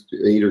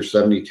 48 or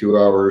 72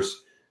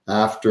 hours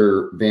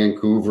after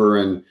Vancouver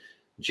and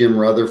Jim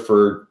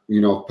Rutherford.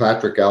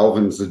 Patrick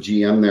Alvin's the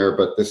GM there,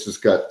 but this has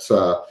got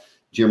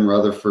Jim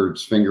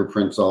Rutherford's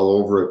fingerprints all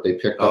over it. They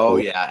picked up. Oh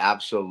yeah,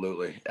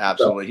 absolutely.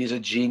 He's a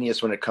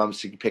genius when it comes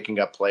to picking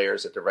up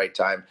players at the right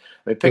time.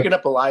 I mean, picking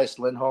up Elias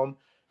Lindholm,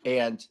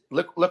 and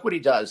look what he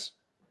does.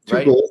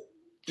 Right.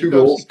 Two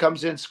goals. He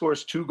comes in,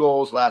 scores 2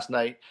 goals last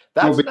night.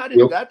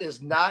 That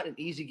is not an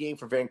easy game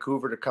for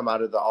Vancouver to come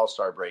out of the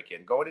All-Star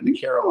break-in. Going into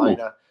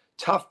Carolina,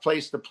 tough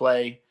place to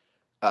play.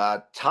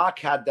 Talk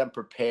had them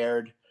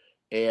prepared,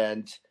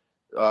 and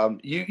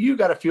you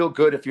got to feel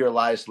good if you're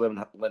Elias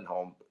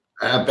Lindholm.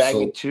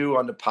 Bagging 2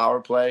 on the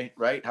power play,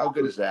 right? How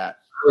good is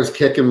that? I was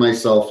kicking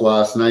myself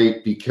last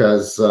night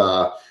because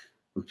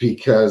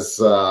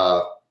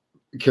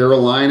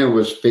Carolina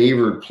was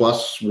favored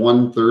plus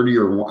 130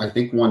 or I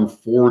think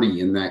 140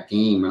 in that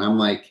game. And I'm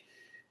like,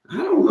 I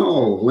don't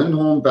know.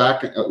 Lindholm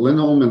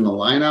in the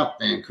lineup.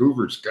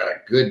 Vancouver's got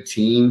a good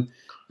team.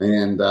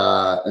 And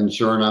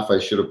sure enough, I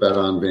should have bet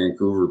on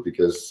Vancouver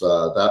because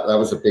that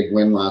was a big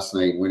win last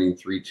night, winning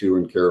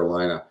 3-2 in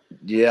Carolina.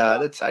 Yeah,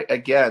 that's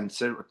again.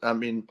 So I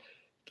mean,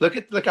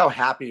 look how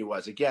happy he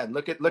was. Again,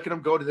 look at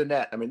him go to the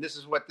net. I mean, this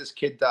is what this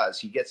kid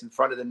does. He gets in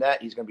front of the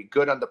net. He's going to be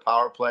good on the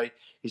power play.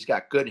 He's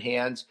got good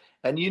hands.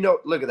 And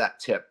look at that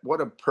tip.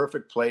 What a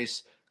perfect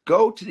place.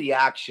 Go to the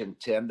action,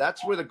 Tim.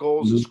 That's where the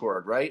goals are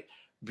scored, right?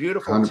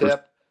 Beautiful 100%.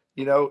 Tip.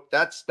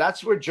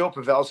 That's where Joe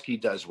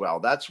Pavelski does well.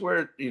 That's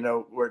where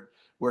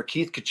where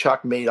Keith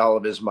Tkachuk made all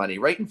of his money,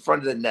 right in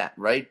front of the net,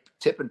 right?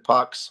 Tipping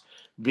pucks.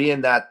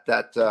 being that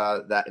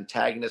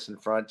antagonist in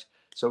front.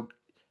 So,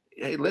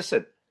 hey,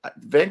 listen,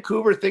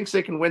 Vancouver thinks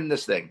they can win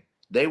this thing.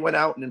 They went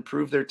out and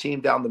improved their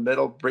team down the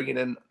middle, bringing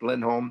in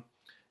Lindholm,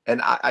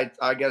 and I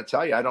got to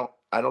tell you, I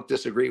don't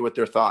disagree with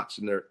their thoughts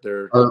and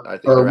their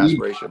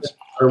aspirations.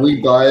 Are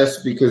we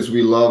biased because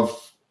we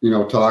love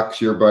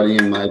Talk's your buddy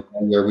and my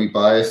buddy? Are we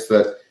biased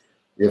that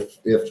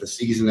if the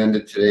season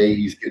ended today,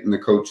 he's getting the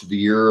coach of the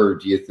year, or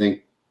do you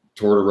think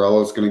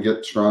Tortorella is going to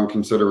get strong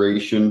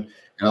consideration?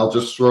 And I'll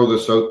just throw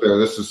this out there.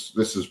 This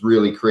is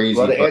really crazy.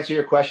 Well, to answer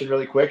your question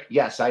really quick,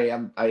 yes, I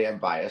am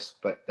biased,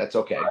 but that's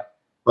okay.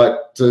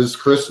 But does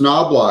Chris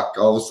Knobloch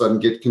all of a sudden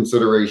get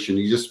consideration?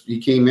 He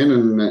came in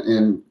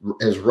and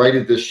has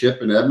righted this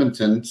ship in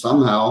Edmonton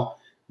somehow.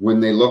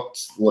 When they looked,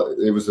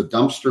 it was a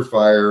dumpster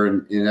fire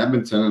in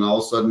Edmonton, and all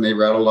of a sudden they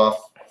rattled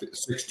off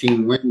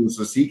 16 wins.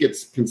 Does he get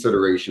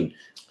consideration?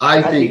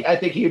 I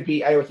think he would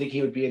be. I would think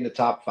he would be in the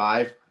top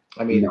 5.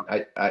 I mean, no.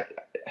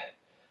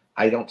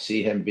 I don't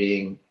see him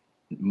being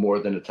more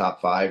than a top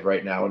 5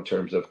 right now in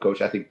terms of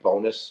coach. I think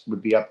Bonus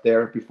would be up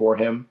there before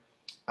him.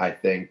 I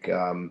think,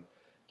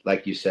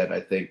 like you said,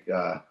 I think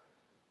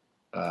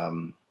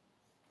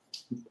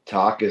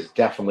Talk is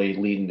definitely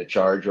leading the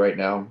charge right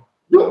now.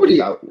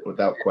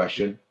 Without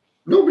question.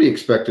 Nobody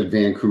expected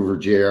Vancouver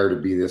JR to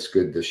be this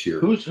good this year.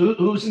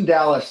 Who's in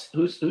Dallas?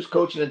 Who's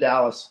coaching in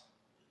Dallas?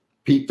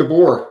 Pete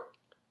DeBoer.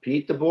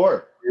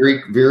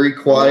 Very, very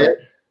quiet.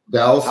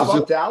 Dallas. How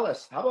about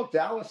Dallas?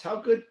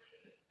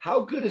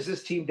 How good is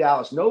this team,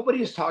 Dallas?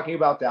 Nobody is talking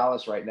about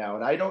Dallas right now,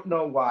 and I don't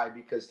know why,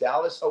 because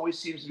Dallas always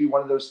seems to be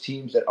one of those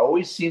teams that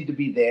always seem to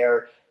be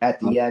there at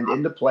the end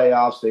in the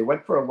playoffs. They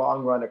went for a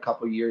long run a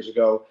couple of years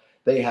ago.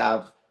 They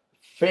have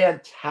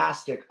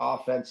fantastic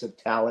offensive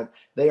talent.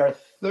 They are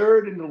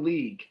 3rd in the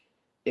league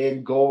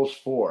in goals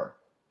for.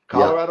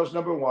 Colorado's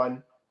number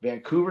 1,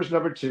 Vancouver's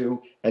number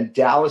 2, and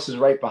Dallas is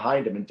right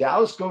behind them. And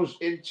Dallas goes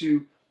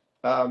into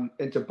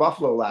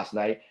Buffalo last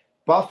night.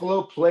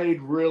 Buffalo played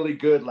really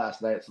good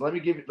last night. So let me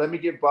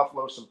give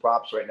Buffalo some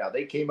props right now.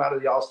 They came out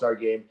of the All-Star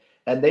game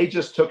and they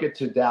just took it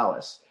to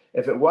Dallas.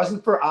 If it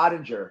wasn't for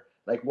Ottinger,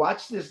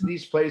 watch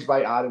these plays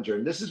by Ottinger.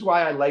 And this is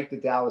why I like the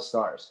Dallas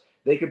Stars.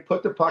 They can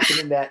put the puck in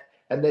the net,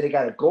 and then they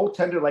got a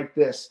goaltender like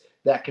this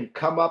that can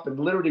come up and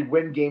literally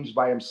win games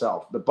by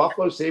himself. The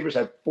Buffalo Sabres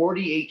had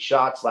 48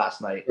 shots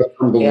last night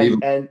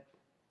and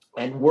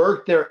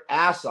worked their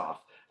ass off.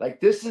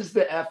 This is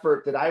the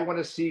effort that I want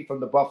to see from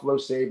the Buffalo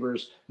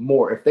Sabres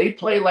more. If they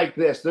play like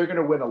this, they're going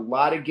to win a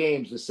lot of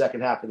games the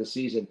second half of the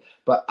season.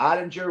 But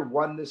Ottinger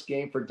won this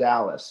game for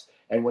Dallas.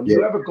 And when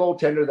you have a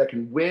goaltender that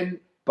can win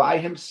by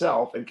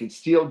himself and can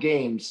steal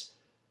games,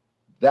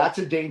 that's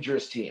a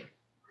dangerous team.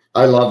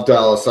 I love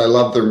Dallas. I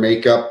love their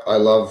makeup. I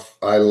love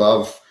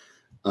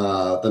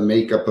the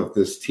makeup of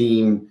this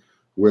team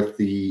with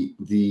the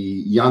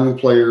young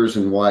players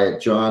and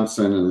Wyatt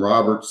Johnson and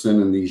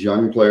Robertson and these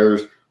young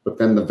players, but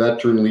then the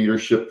veteran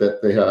leadership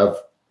that they have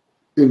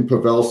in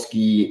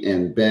Pavelski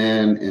and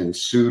Ben and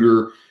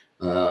Suter.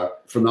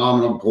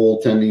 Phenomenal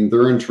goaltending.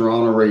 They're in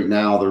Toronto right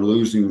now. They're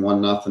losing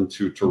 1-0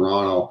 to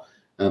Toronto.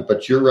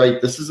 But you're right.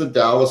 This is a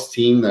Dallas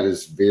team that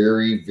is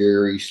very,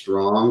 very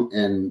strong.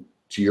 And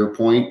to your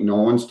point, no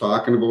one's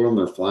talking about them.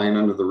 They're flying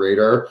under the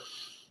radar.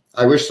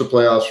 I wish the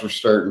playoffs were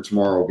starting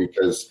tomorrow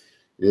because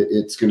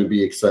it's going to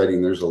be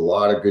exciting. There's a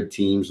lot of good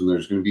teams, and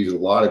there's going to be a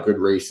lot of good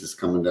races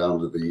coming down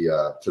to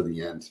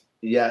the end.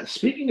 Yeah.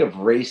 Speaking of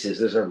races,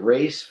 there's a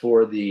race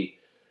for the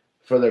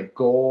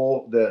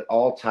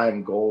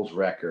all-time goals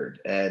record,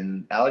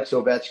 and Alex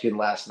Ovechkin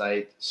last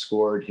night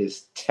scored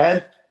his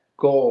 10th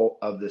goal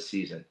of the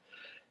season.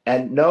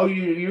 And no,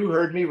 you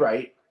heard me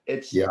right.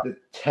 It's the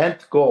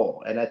 10th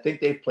goal, and I think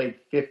they've played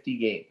 50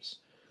 games.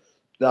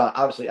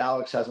 Obviously,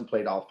 Alex hasn't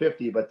played all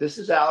 50, but this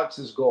is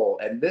Alex's goal,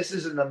 and this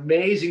is an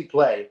amazing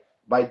play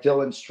by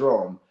Dylan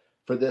Strome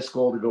for this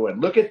goal to go in.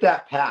 Look at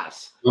that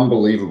pass.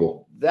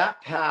 Unbelievable.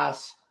 That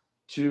pass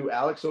to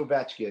Alex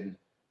Ovechkin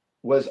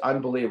was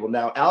unbelievable.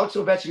 Now, Alex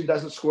Ovechkin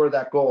doesn't score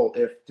that goal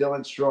if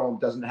Dylan Strome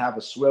doesn't have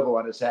a swivel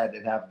on his head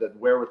and have the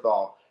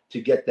wherewithal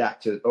to get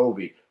that to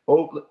Ovi.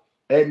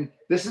 And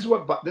this is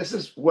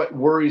what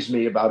worries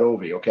me about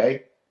Ovi,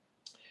 okay?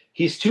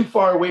 He's too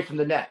far away from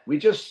the net. We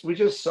just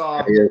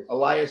saw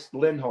Elias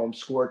Lindholm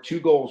score 2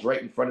 goals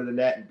right in front of the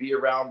net and be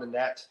around the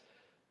net.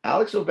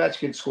 Alex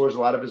Ovechkin scores a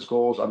lot of his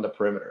goals on the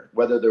perimeter,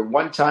 whether they're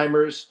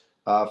one-timers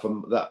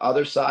from the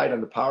other side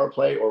on the power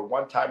play or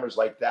one-timers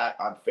like that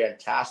on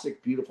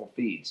fantastic, beautiful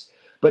feeds.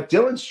 But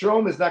Dylan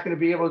Strome is not going to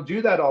be able to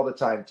do that all the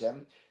time,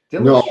 Tim.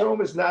 Dylan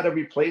Strome is not a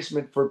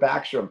replacement for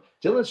Backstrom.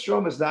 Dylan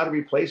Strome is not a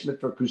replacement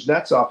for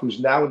Kuznetsov, who's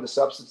now in the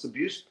substance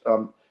abuse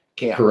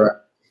camp.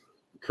 Correct.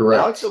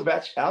 Alex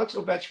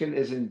Ovechkin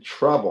is in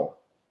trouble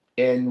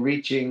in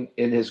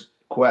his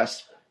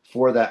quest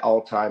for that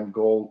all-time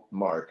goal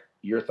mark.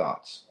 Your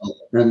thoughts?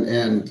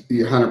 And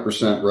you're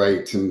 100%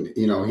 right. And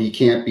he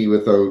can't be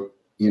without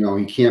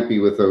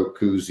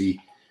Kuzi.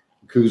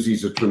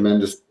 Kuzi's a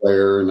tremendous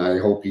player, and I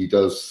hope he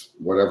does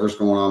whatever's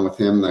going on with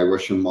him. And I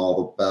wish him all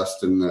the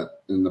best in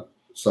the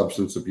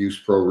substance abuse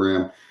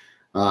program.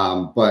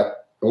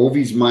 But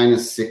Ovi's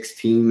minus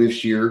 16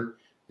 this year.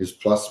 His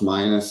plus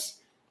minus.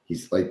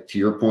 He's like, to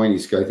your point,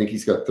 I think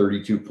he's got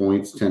 32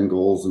 points, 10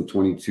 goals, and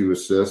 22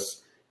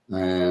 assists.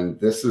 And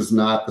this is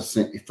not the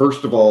same.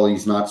 First of all,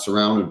 he's not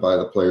surrounded by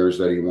the players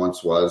that he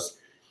once was.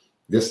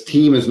 This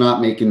team is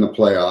not making the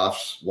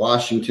playoffs.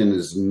 Washington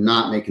is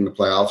not making the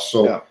playoffs.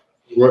 So,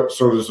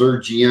 so does their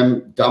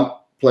GM dump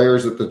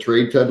players at the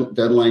trade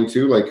deadline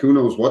too? Like, who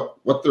knows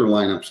what their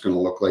lineup's going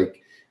to look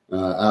like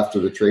after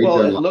the trade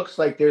deadline? Well, it looks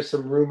like there's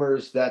some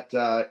rumors that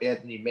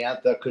Anthony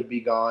Mantha could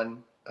be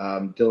gone.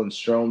 Dylan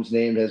Strome's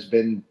name has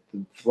been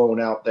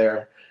flown out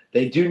there.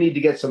 They do need to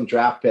get some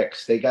draft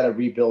picks. They got to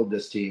rebuild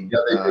this team.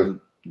 Yeah,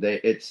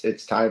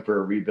 it's time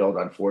for a rebuild.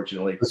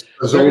 Unfortunately,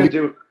 they're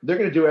going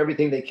to do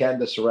everything they can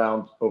to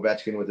surround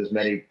Ovechkin with as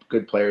many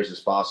good players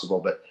as possible.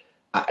 But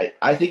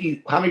I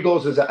think how many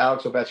goals does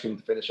Alex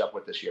Ovechkin finish up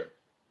with this year?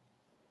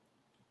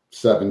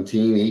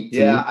 17, 18.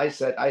 Yeah, I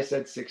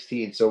said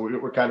 16. So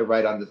we're kind of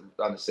right on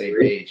the same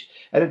page.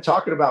 And then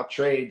talking about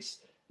trades,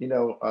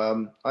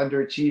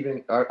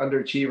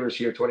 underachievers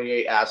here.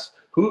 28 asks,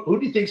 who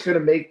do you think is going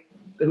to make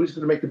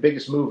the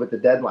biggest move at the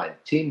deadline,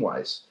 team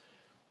wise?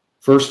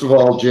 First of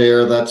all,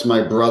 JR, that's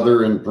my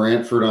brother in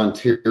Brantford,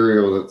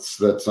 Ontario. That's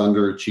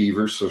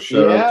underachiever. So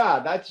shout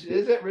out.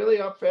 Is it really?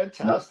 Oh,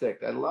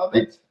 fantastic! I love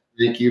it.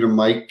 Thank you to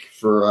Mike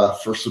for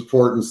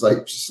supporting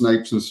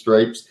Snipes and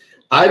Stripes.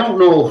 I don't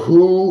know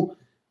who.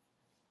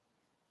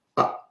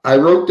 I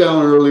wrote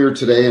down earlier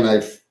today, and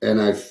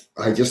I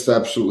just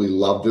absolutely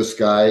love this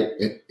guy,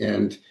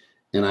 and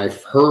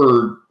I've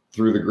heard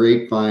through the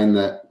grapevine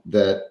that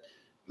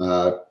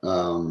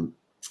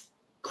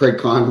Craig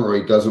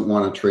Conroy doesn't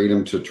want to trade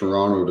him to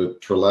Toronto to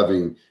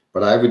Treleving,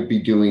 but I would be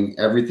doing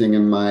everything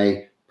in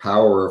my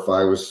power if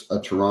I was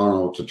a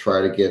Toronto to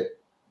try to get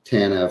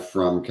Tanev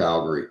from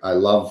Calgary.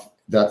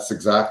 That's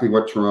exactly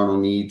what Toronto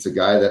needs, a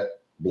guy that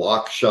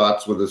blocks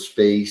shots with his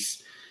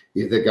face.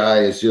 The guy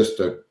is just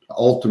an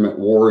ultimate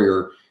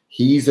warrior.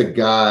 He's a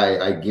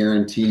guy I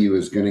guarantee you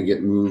is going to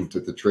get moved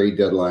at the trade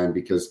deadline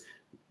because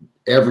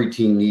every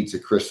team needs a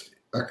Chris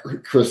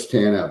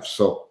Tanev.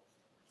 So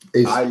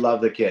I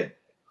love the kid.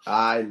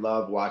 I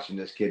love watching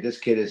this kid. This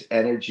kid is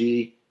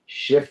energy,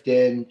 shift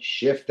in,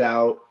 shift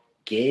out,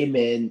 game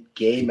in,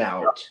 game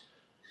out.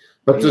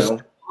 But does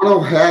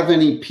Toronto have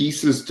any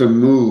pieces to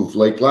move?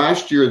 Like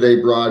last year, they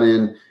brought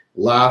in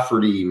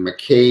Lafferty,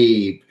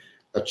 McCabe,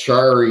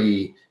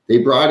 Achari. They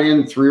brought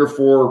in 3 or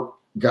 4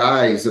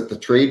 guys at the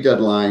trade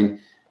deadline,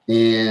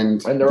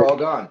 and they're all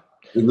gone.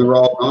 And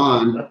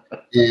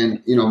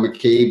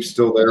McCabe's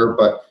still there,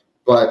 but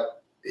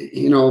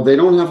they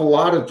don't have a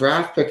lot of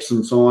draft picks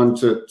and so on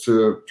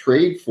to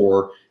trade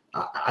for.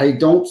 I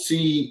don't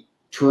see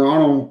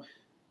Toronto.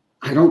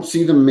 I don't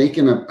see them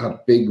making a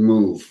big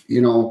move.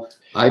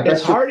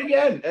 It's hard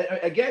again.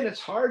 Again, it's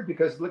hard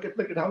because look at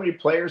how many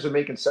players are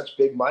making such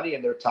big money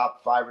and their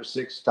top 5 or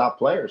 6 top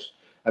players.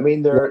 I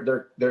mean,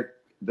 they're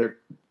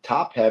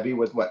top heavy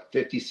with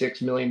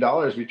 $56 million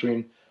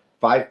between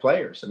 5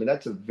 players. I mean,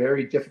 that's a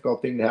very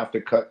difficult thing to have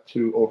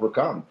to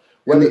overcome.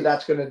 Whether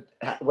that's going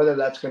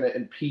to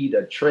impede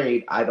a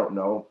trade, I don't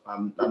know.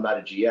 I'm not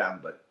a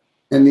GM, but.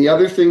 And the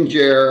other thing,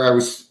 JR, I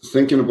was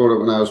thinking about it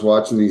when I was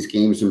watching these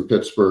games in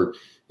Pittsburgh,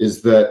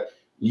 is that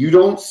you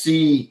don't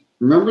see.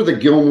 Remember the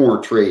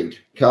Gilmore trade,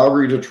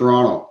 Calgary to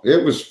Toronto?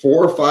 It was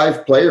 4 or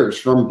 5 players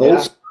from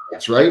both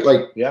sides, right?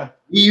 Like,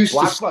 he used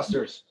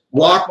blockbusters.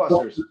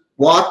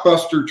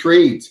 Blockbuster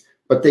trades,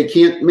 but they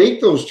can't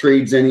make those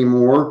trades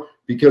anymore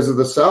because of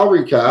the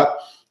salary cap.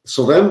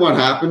 So then what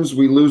happens?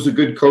 We lose a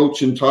good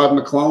coach in Todd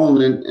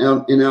McClellan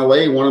in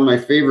LA, one of my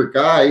favorite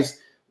guys,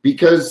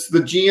 because the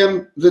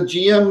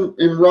GM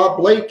in Rob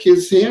Blake,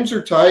 his hands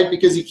are tied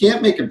because he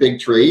can't make a big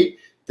trade.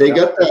 They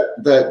got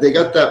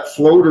that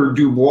floater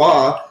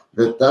Dubois.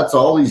 That's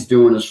all he's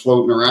doing is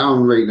floating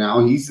around right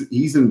now.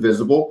 He's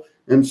invisible.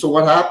 And so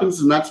what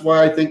happens, and that's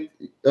why I think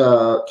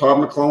Todd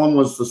McClellan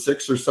was the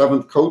 6th or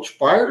 7th coach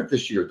fired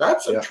this year.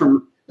 That's a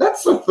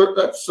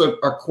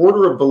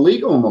quarter of the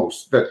league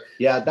almost.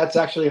 That's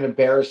actually an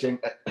embarrassing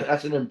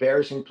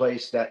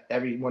place that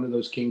every one of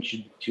those Kings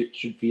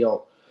should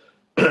feel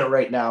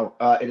right now.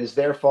 It is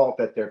their fault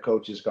that their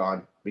coach is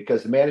gone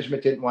because the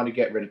management didn't want to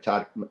get rid of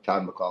Todd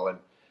McClellan.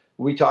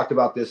 We talked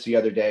about this the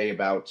other day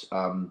about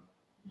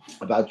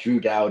Drew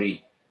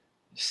Doughty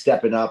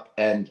stepping up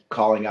and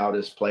calling out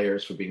his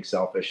players for being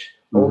selfish,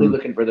 only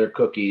looking for their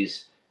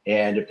cookies.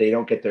 And if they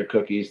don't get their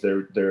cookies,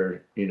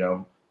 they're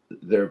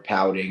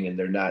pouting and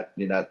they're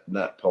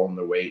not pulling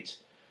their weight.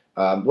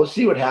 We'll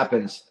see what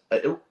happens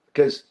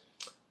because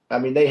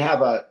they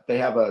have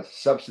a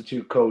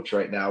substitute coach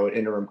right now, an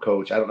interim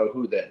coach. I don't know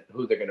who they're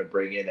going to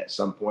bring in at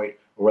some point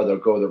or whether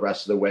they'll go the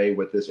rest of the way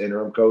with this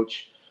interim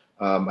coach.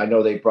 I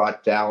know they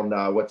brought down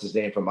what's his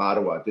name from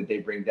Ottawa. Did they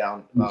bring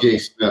down Jay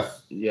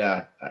Smith?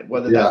 Yeah.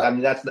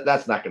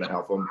 That's not going to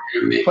help them.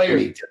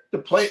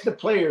 The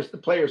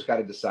players got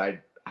to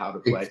decide how to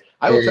play.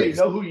 I will tell you,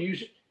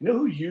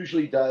 who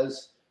usually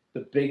does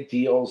the big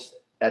deals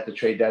at the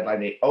trade deadline,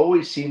 they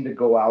always seem to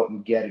go out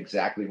and get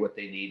exactly what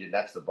they need, and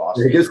that's the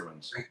Boston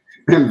Bruins.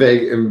 And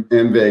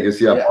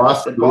Vegas, yeah.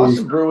 The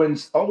Boston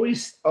Bruins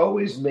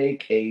always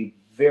make a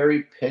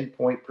very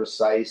pinpoint,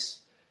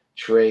 precise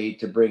trade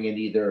to bring in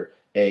either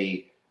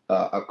a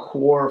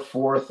core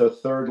fourth or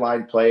third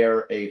line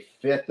player, a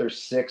fifth or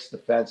sixth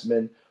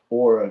defenseman,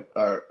 or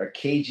a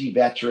cagey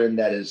veteran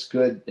that is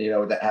good,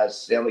 that has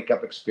Stanley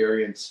Cup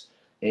experience,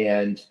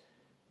 and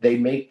they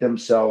make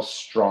themselves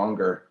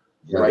stronger.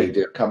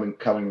 Yeah,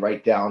 coming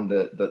right down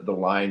the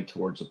line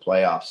towards the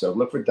playoffs. So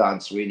look for Don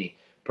Sweeney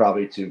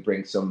probably to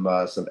bring some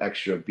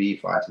extra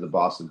beef onto the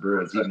Boston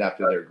Bruins, even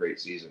after their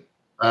great season.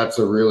 That's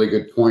a really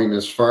good point.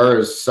 As far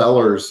as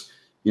sellers,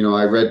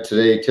 I read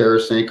today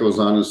Tarasenko's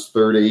on his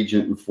third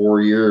agent in 4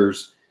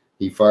 years.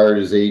 He fired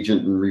his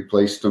agent and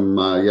replaced him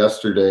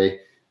yesterday,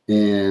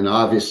 and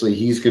obviously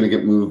he's going to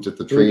get moved at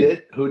the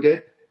trade. Who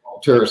did?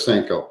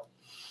 Tarasenko.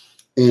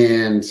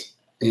 And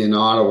in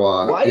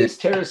Ottawa. Why is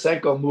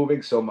Tarasenko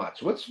moving so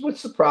much?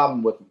 What's the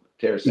problem with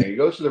Tarasenko? He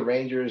goes to the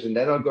Rangers and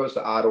then goes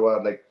to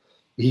Ottawa. Like,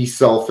 he's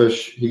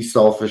selfish.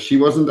 He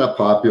wasn't that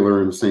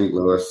popular in St.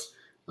 Louis.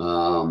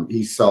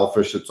 He's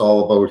selfish. It's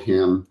all about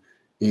him.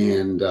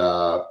 And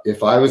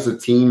if I was a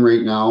team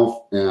right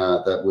now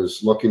that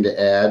was looking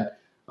to add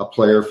a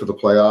player for the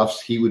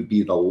playoffs, he would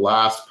be the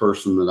last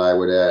person that I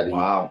would add.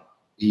 Wow.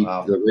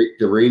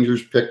 The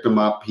Rangers picked him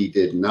up. He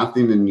did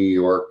nothing in New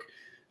York.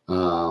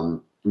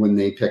 When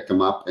they picked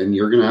him up, and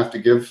you're going to have to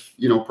give,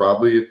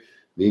 probably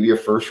maybe a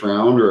first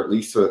round or at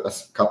least a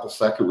couple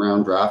second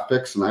round draft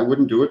picks. And I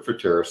wouldn't do it for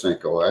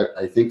Tarasenko.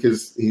 I think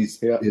his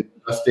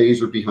best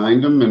days are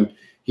behind him, and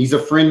he's a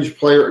fringe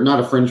player, not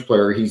a fringe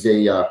player. He's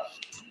a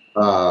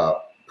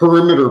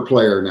perimeter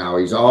player now.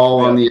 He's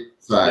all on the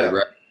inside,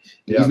 right?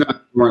 Yeah. He's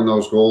not scoring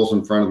those goals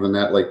in front of the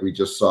net like we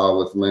just saw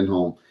with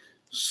Lindholm.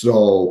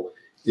 So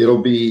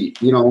it'll be,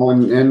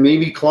 and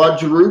maybe Claude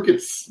Giroux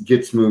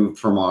gets moved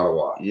from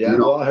Ottawa. Yeah,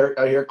 well,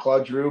 I hear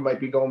Claude Giroux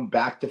might be going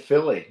back to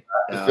Philly.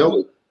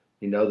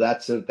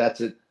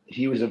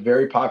 He was a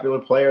very popular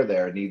player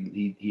there, and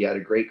he had a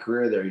great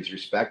career there. He's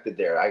respected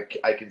there.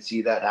 I can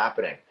see that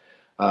happening.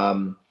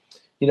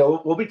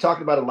 We'll be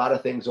talking about a lot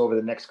of things over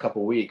the next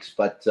couple of weeks,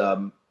 but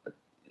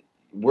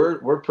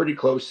we're pretty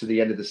close to the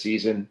end of the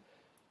season.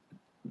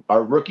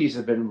 Our rookies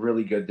have been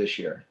really good this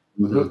year.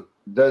 Mm-hmm.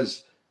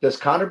 Does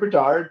Connor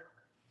Bedard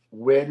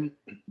win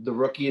the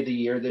Rookie of the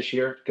Year this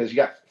year? Because you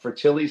got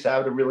Fertilli's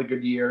having a really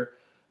good year.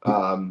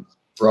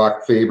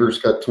 Brock Faber's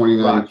got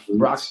 29.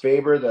 Brock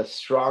Faber, the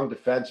strong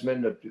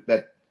defenseman,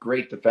 that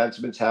great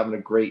defenseman's having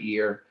a great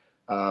year.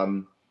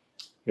 Connor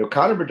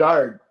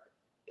Bedard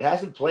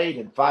hasn't played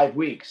in 5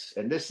 weeks,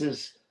 and this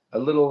is a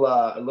little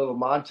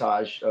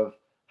montage of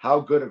how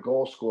good a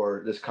goal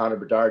scorer this Connor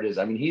Bedard is.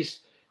 I mean,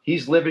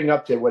 he's living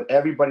up to what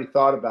everybody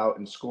thought about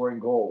in scoring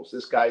goals.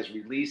 This guy's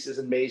release is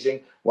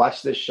amazing.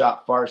 Watch this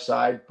shot far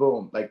side,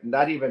 boom! Like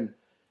not even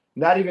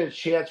a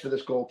chance for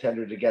this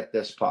goaltender to get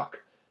this puck.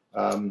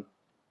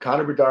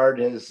 Connor Bedard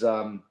has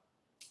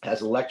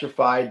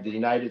electrified the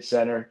United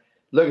Center.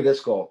 Look at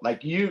this goal.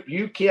 Like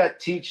you can't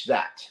teach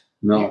that.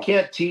 No. You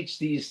can't teach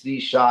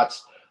these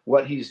shots,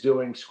 what he's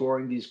doing,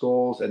 scoring these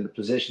goals, and the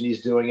position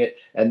he's doing it.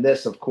 And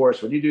this, of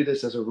course, when you do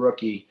this as a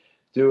rookie,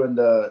 doing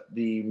the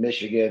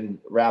Michigan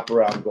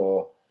wraparound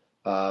goal,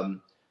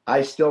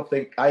 I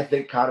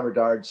think Connor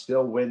Bedard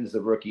still wins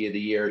the Rookie of the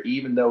Year,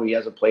 even though he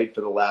hasn't played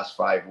for the last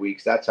 5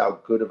 weeks. That's how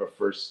good of a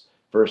first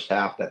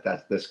half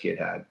that this kid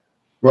had.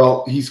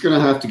 Well, he's going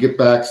to have to get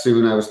back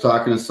soon. I was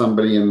talking to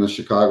somebody in the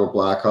Chicago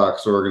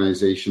Blackhawks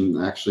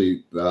organization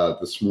actually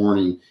this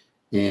morning,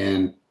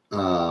 and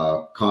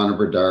Connor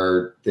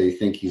Bedard, they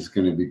think he's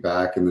going to be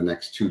back in the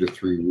next 2 to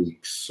 3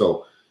 weeks.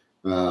 So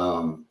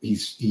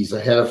he's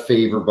ahead of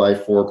Faber by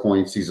 4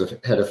 points. He's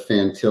ahead of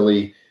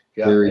Fantilli.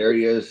 Yeah, there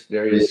he is.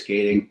 There he is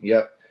skating.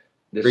 Yep.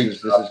 This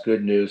is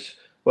good news.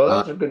 Well,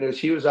 that's some good news.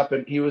 He was up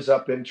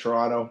in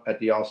Toronto at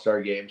the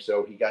All-Star game,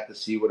 so he got to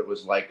see what it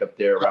was like up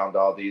there around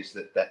all these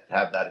that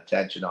have that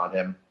attention on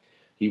him.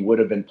 He would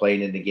have been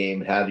playing in the game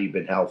had he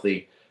been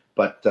healthy.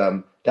 But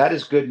that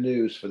is good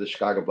news for the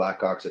Chicago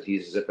Blackhawks that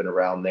he's zipping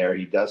around there.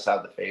 He does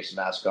have the face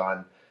mask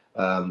on.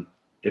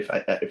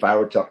 If I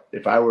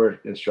were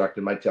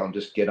instructed, I might tell him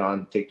just get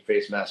on, take the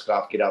face mask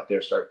off, get out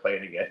there, start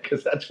playing again,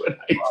 because that's what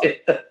I did.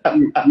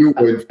 you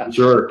would, for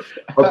sure.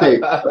 Okay,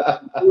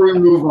 before we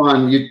move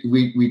on,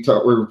 we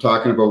were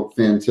talking about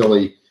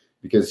Fantilli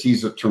because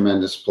he's a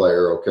tremendous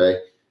player. Okay.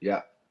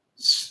 Yeah.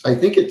 I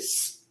think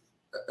it's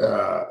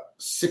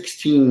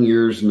 16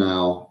 years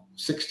now,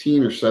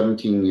 16 or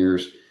 17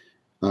 years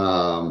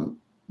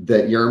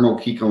that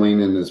Jarmo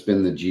Kekalainen has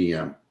been the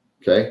GM.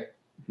 Okay.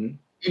 Mm-hmm.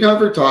 You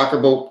never talk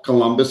about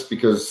Columbus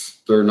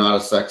because they're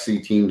not a sexy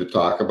team to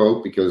talk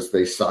about because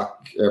they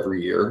suck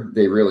every year.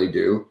 They really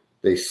do.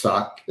 They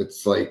suck.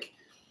 It's like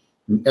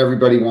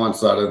everybody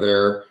wants out of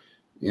there.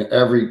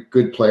 Every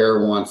good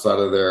player wants out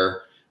of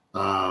there,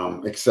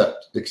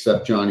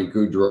 except Johnny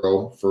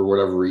Gaudreau. For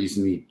whatever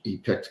reason, he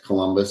picked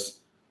Columbus.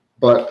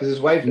 But because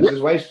his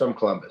wife's from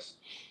Columbus.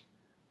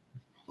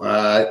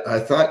 I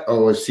thought,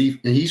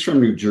 he's from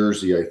New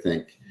Jersey, I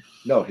think.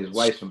 No, his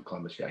wife's from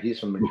Columbus. Yeah, he's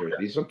from New Jersey.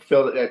 He's from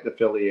the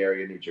Philly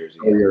area, New Jersey.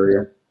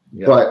 Area.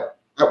 Yeah. But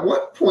at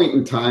what point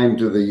in time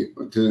does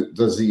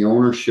the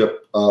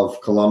ownership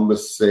of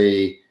Columbus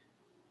say,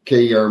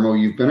 okay, Jarmo,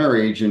 you've been our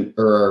agent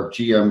or our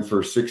GM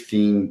for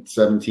 16,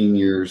 17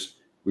 years.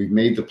 We've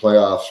made the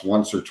playoffs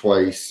once or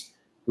twice.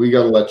 We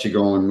got to let you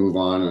go and move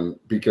on, and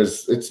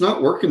because it's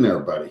not working there,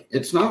 buddy.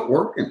 It's not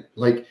working.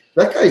 Like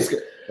that guy's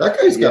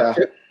got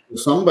picked for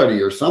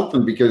somebody or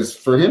something, because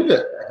for him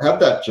to have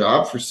that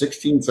job for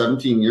 16,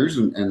 17 years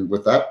and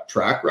with that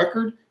track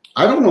record,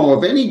 I don't know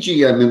of any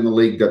GM in the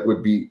league that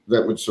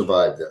would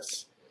survive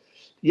this.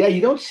 Yeah,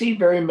 you don't see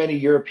very many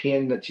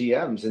European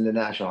GMs in the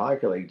National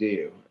Hockey League, do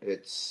you?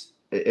 It's,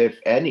 if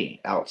any,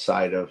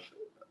 outside of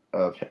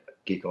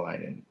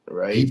Kekalainen,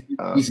 right?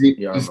 He's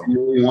the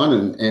only one.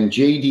 And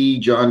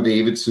JD, John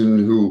Davidson,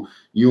 who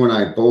you and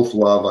I both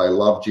love. I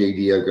love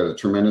JD. I've got a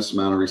tremendous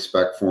amount of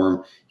respect for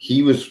him.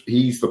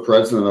 He's the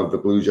president of the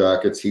Blue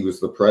Jackets. He was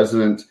the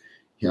president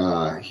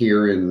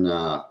here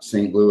in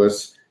St.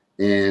 Louis,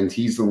 and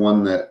he's the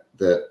one that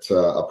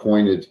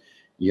appointed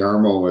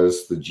Jarmo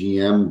as the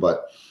GM.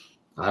 But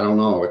I don't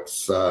know.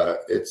 It's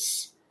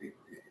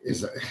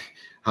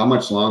how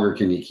much longer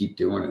can you keep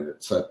doing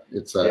it?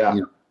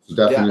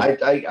 Definitely.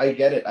 Yeah, I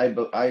get it.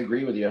 I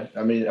agree with you.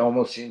 I mean, it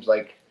almost seems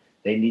like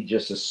they need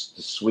just to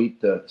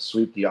sweep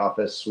the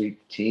office,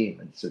 sweep the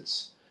team.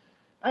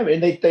 I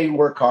mean, they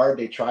work hard,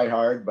 they try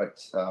hard,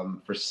 but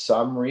for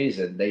some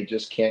reason they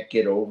just can't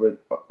get over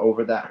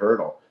that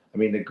hurdle. I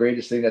mean, the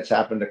greatest thing that's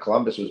happened to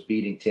Columbus was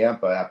beating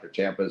Tampa after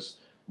Tampa's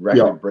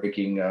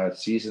record-breaking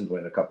season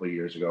win a couple of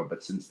years ago.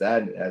 But since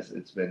then,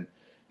 it's been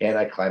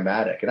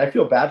anticlimactic, and I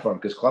feel bad for them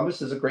because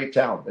Columbus is a great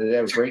town. They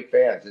have great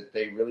fans.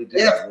 They really do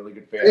have really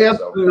good fans. They have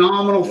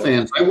phenomenal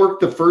fans. I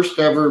worked the first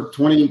ever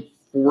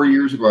 24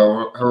 years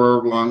ago,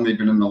 however long they've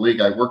been in the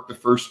league. I worked the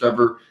first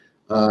ever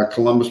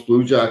Columbus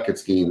Blue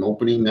Jackets game,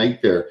 opening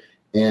night there,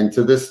 and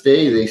to this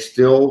day they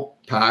still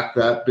pack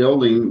that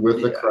building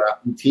with a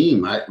crappy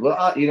team.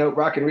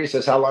 Rock and Reese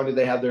says, how long did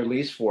they have their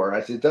lease for?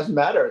 I said, it doesn't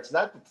matter. It's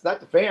not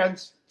the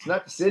fans. It's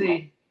not the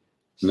city.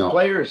 It's the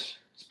players.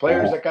 It's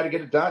players that got to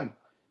get it done.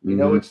 You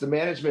know, it's the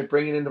management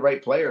bringing in the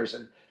right players.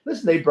 And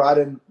listen, they brought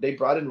in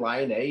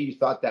Lion A. You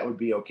thought that would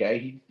be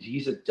okay.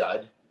 He's a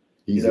dud.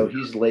 He's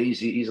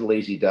lazy. He's a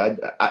lazy dud.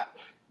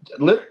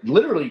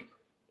 Literally,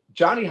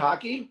 Johnny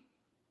Hockey,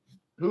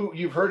 who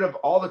you've heard of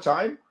all the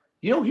time,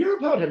 you don't hear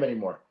about him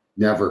anymore.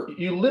 Never.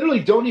 You literally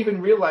don't even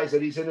realize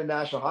that he's in the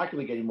National Hockey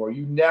League anymore.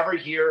 You never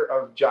hear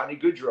of Johnny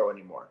Gaudreau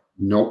anymore.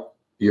 Nope.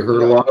 You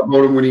heard a lot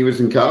about him when he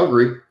was in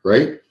Calgary,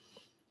 right?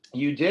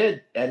 You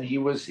did, and he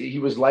was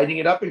lighting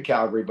it up in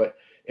Calgary, but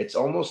it's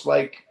almost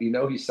like,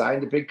 he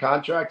signed a big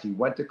contract. He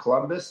went to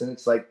Columbus, and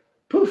it's like,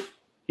 poof,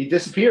 he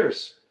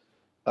disappears.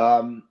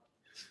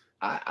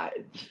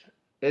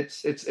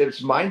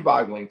 It's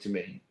mind-boggling to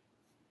me.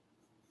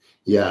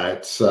 Yeah,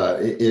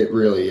 it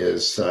really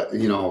is.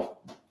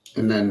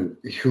 And then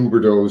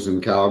Huberdeau's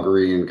in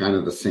Calgary, and kind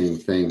of the same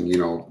thing.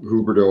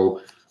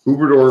 Huberdeau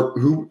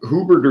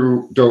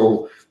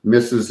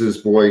misses his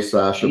boy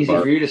Sasha. Easy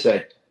for you to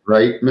say,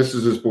 right?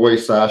 Misses his boy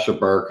Sasha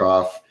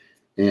Barkov.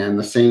 And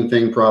the same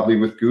thing probably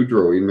with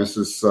Gaudreau. He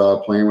misses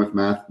playing with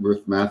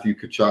Matthew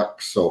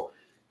Tkachuk. So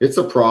it's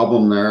a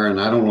problem there, and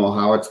I don't know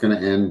how it's going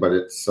to end, but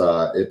it's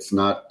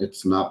not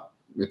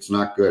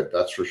good.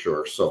 That's for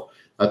sure. So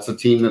that's a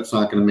team that's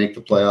not going to make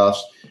the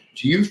playoffs.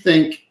 Do you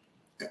think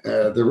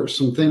there were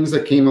some things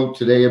that came out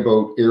today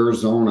about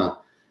Arizona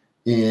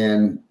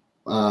and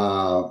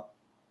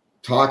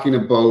talking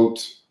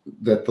about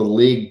that the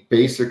league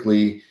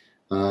basically,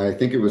 I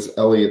think it was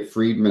Elliot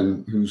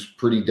Friedman, who's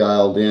pretty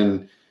dialed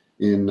in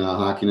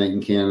Hockey Night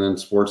in Canada and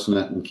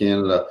Sportsnet in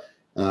Canada,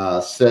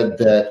 said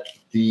that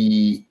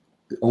the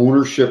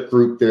ownership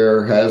group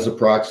there has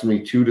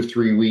approximately 2 to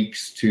 3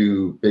 weeks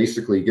to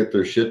basically get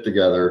their shit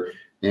together.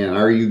 And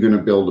are you going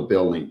to build a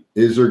building?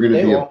 Is there going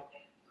to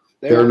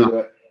be They're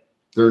not.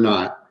 They're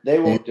not. They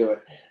won't do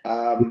it.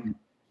 And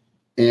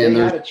they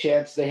had a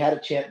chance.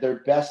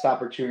 Their best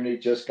opportunity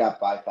just got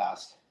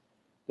bypassed.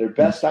 Their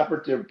best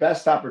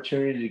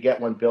opportunity to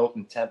get one built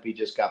in Tempe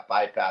just got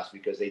bypassed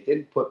because they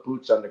didn't put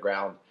boots on the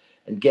ground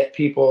and get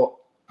people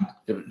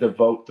to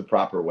vote the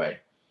proper way.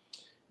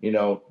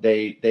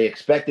 They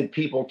expected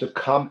people to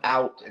come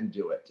out and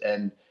do it.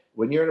 And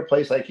when you're in a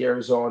place like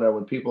Arizona,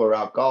 when people are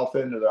out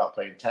golfing or they're out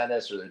playing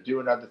tennis or they're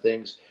doing other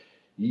things,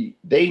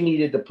 they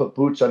needed to put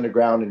boots on the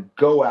ground and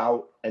go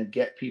out and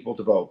get people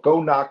to vote.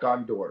 Go knock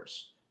on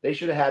doors. They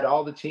should have had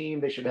all the team.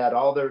 They should have had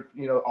all their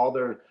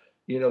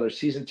their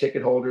season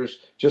ticket holders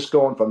just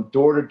going from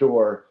door to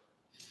door,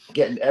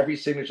 getting every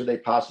signature they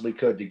possibly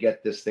could to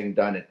get this thing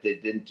done. They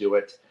didn't do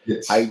it.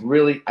 Yes.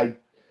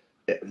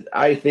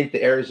 I think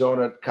the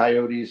Arizona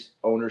Coyotes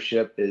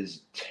ownership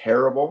is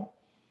terrible.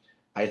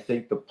 I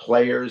think the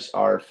players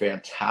are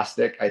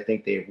fantastic. I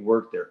think they've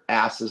worked their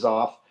asses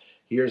off.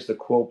 Here's the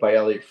quote by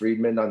Elliot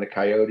Friedman on the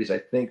Coyotes. I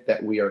think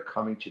that we are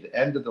coming to the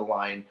end of the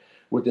line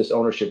with this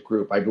ownership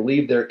group. I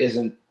believe there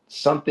isn't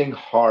something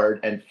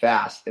hard and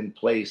fast in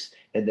place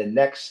in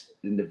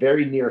the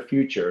very near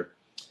future,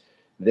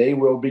 they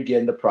will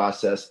begin the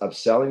process of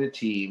selling the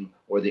team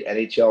or the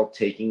NHL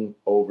taking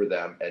over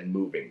them and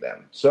moving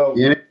them. So,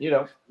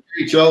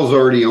 NHL's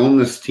already owned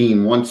this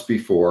team once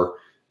before.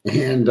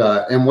 And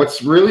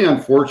what's really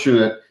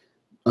unfortunate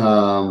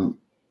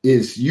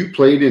is you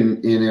played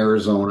in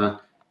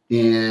Arizona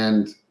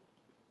and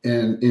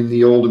in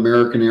the old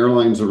American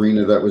Airlines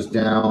arena that was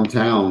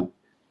downtown.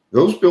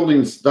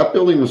 That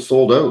building was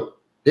sold out.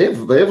 They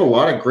have a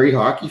lot of great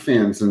hockey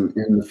fans in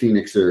the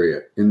Phoenix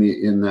area,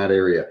 in that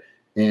area.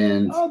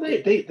 And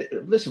they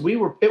listen.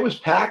 It was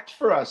packed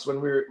for us when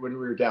we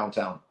were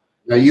downtown.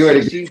 Now you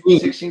had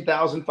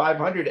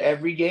 16,500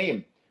 every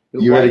game. The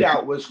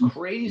whiteout was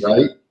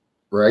crazy.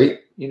 Right.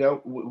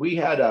 We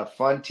had a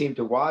fun team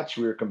to watch.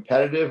 We were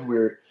competitive.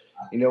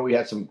 We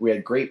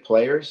had great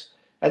players.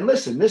 And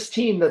listen, this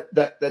team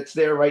that's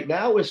there right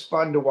now is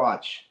fun to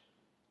watch.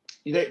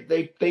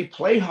 They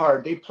play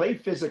hard. They play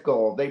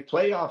physical. They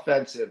play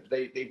offensive.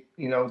 They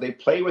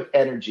play with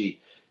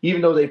energy. Even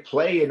though they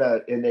play in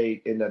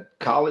a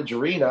college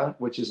arena,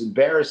 which is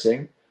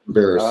embarrassing.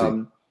 They're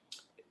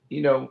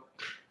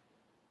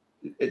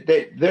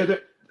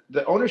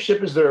the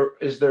ownership is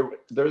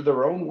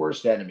their own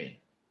worst enemy.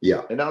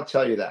 Yeah. And I'll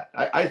tell you that.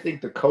 I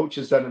think the coach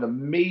has done an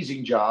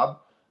amazing job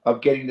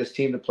of getting this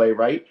team to play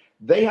right.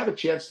 They have a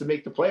chance to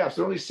make the playoffs.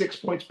 They're only 6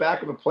 points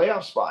back of a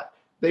playoff spot.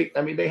 They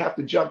have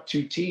to jump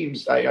 2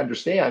 teams. I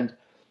understand,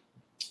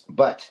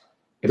 but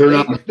they're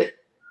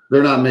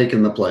not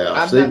making the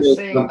playoffs.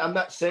 I'm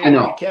not saying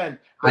you can.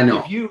 I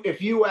know.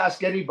 If you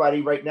ask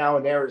anybody right now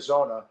in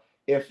Arizona,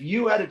 if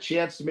you had a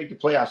chance to make the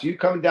playoffs, you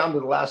coming down to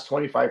the last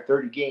 25,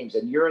 30 games,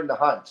 and you're in the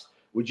hunt,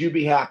 would you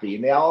be happy?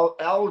 And all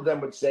of them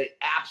would say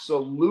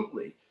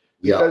absolutely,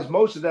 because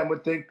most of them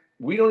would think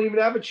we don't even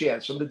have a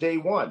chance from the day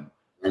one.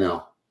 I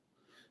know.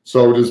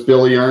 So does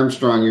Billy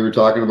Armstrong? You were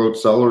talking about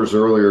sellers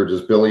earlier.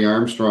 Does Billy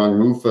Armstrong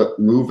move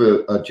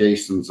a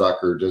Jason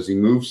Zucker? Does he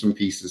move some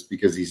pieces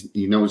because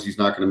he knows he's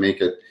not going to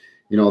make it?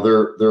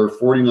 They're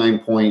 49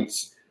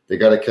 points. They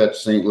got to catch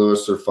St.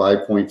 Louis. They're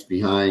 5 points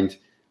behind.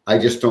 I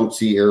just don't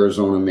see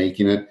Arizona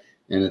making it,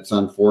 and it's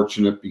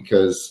unfortunate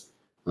because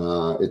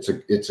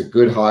it's a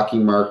good hockey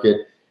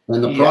market.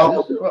 And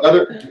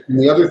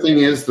the other thing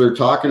is they're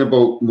talking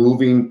about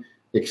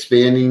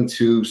expanding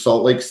to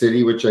Salt Lake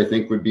City, which I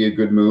think would be a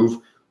good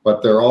move.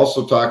 But they're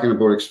also talking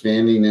about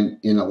expanding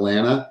in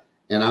Atlanta.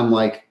 And I'm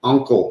like,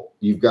 Uncle,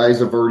 you guys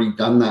have already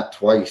done that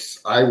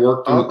twice. I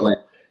worked in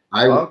Atlanta.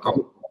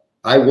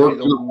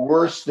 The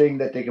worst thing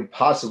that they could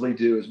possibly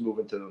do is move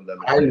into them.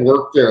 I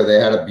worked there. They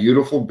had a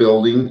beautiful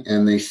building,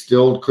 and they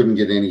still couldn't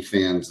get any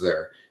fans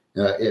there.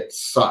 It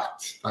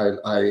sucked.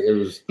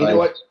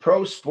 What?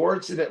 Pro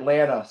sports in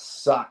Atlanta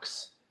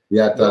sucks.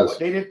 Yeah, it does.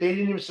 They didn't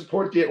even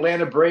support the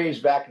Atlanta Braves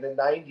back in the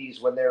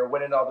 90s when they were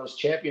winning all those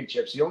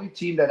championships. The only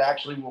team that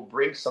actually will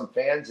bring some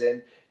fans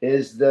in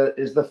is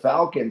the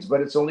Falcons,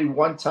 but it's only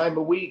one time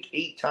a week,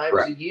 8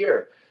 times a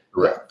year.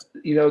 Correct.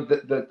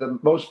 The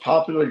most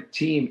popular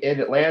team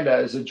in Atlanta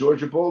is the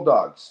Georgia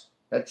Bulldogs.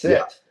 That's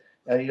it.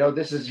 Yeah. And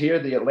this is here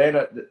the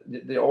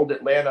old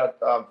Atlanta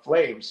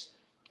Flames.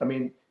 I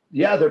mean,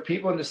 yeah, there are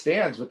people in the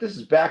stands, but this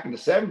is back in the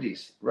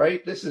 70s,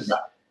 right? This is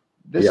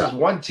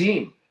one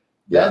team.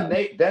 Yeah.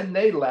 Then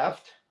they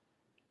left,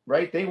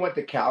 right? They went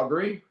to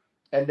Calgary,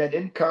 and then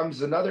in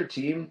comes another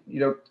team,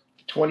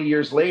 20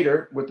 years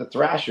later with the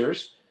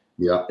Thrashers.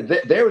 Yeah.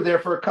 They were there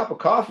for a cup of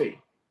coffee,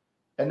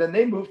 and then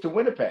they moved to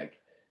Winnipeg.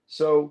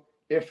 So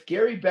if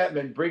Gary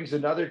Bettman brings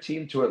another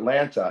team to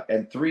Atlanta,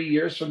 and 3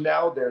 years from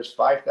now there's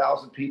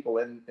 5,000 people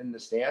in the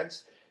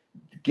stands,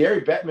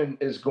 Gary Bettman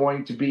is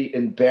going to be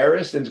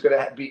embarrassed and is going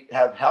to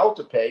have hell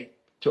to pay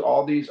to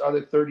all these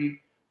other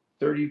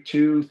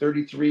 32,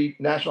 33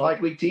 National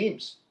Hockey League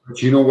teams.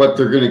 But you know what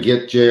they're going to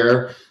get,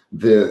 JR?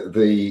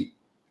 The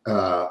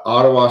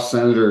Ottawa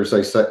Senators,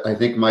 I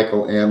think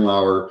Michael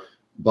Andlauer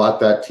bought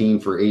that team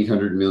for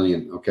 $800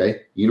 million,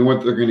 okay? You know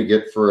what they're going to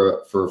get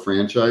for a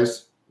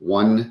franchise?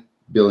 $1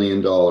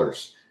 billion.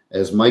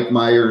 As Mike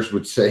Myers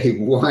would say,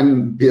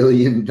 $1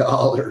 billion.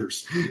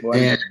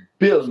 $1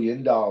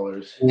 billion.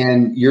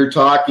 And you're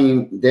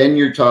talking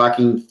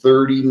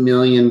 $30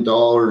 million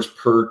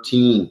per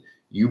team.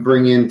 You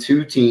bring in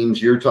 2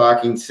 teams, you're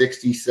talking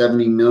 60,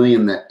 70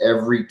 million that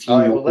every team. All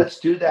right, well, let's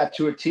do that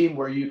to a team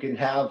where you can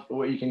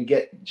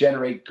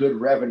generate good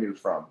revenue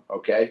from.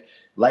 Okay.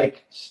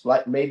 Like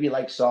maybe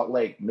like Salt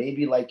Lake,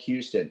 maybe like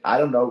Houston. I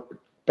don't know.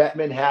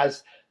 Bettman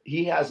has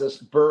a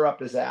burr up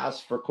his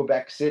ass for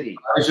Quebec City.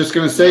 I was just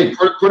going to say,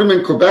 put him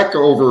in Quebec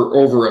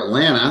over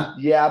Atlanta.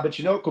 Yeah, but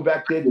you know what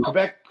Quebec did?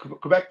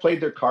 Quebec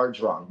played their cards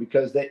wrong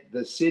because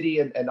the city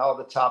and all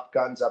the top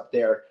guns up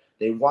there,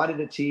 they wanted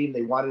a team,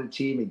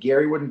 and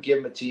Gary wouldn't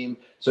give them a team.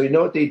 So you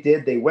know what they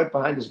did? They went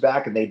behind his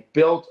back and they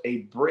built a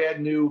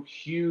brand new,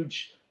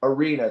 huge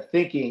arena,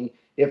 thinking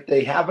if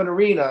they have an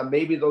arena,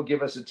 maybe they'll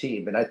give us a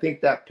team. And I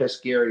think that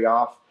pissed Gary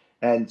off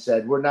and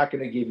said, we're not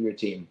going to give you a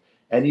team.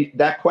 And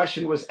that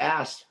question was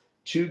asked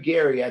to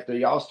Gary at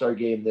the All-Star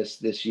game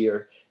this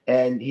year,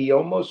 and he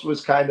almost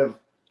was kind of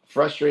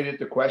frustrated at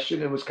the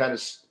question and was kind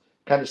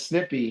of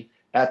snippy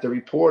at the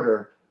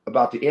reporter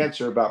about the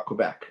answer about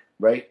Quebec,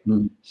 right?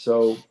 Mm-hmm.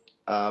 So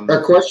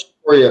a question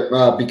for you,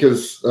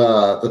 because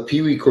the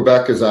Pee Wee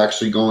Quebec is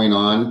actually going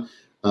on.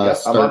 I'm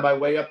on my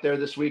way up there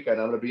this weekend.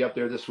 I'm going to be up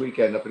there this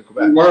weekend up in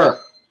Quebec. You are?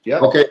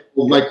 Yep. Okay.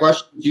 Well, my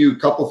question to you, a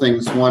couple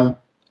things. One,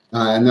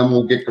 and then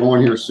we'll get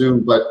going here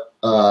soon, but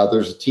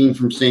there's a team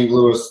from St.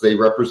 Louis. They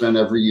represent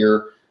every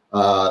year.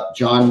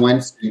 John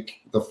Wenstick,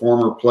 the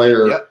former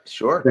player, yep,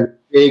 sure, been a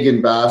big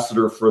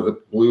ambassador for the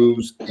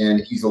Blues, and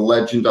he's a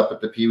legend up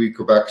at the Pee Wee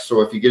Quebec.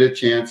 So if you get a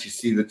chance, you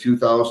see the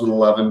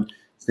 2011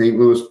 St.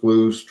 Louis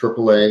Blues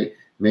AAA,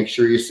 make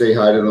sure you say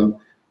hi to them.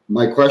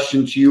 My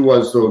question to you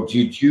was, though,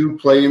 did you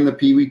play in the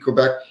Pee Wee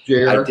Quebec,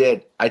 JR?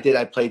 I did.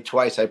 I played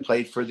twice. I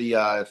played for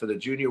the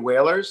Junior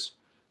Whalers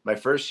my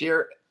first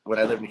year when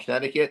I lived in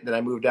Connecticut. Then I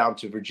moved down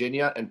to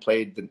Virginia and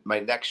played my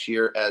next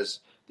year as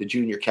the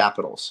Junior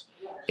Capitals.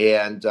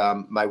 And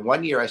my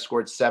 1 year, I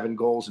scored 7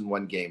 goals in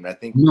one game. And I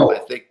think Wayne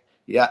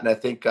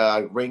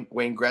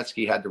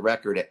Gretzky had the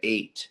record at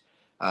 8.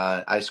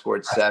 I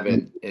scored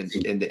 7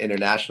 in the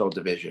international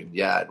division.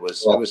 Yeah, it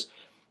was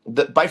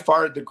by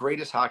far the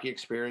greatest hockey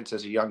experience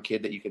as a young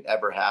kid that you could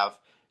ever have.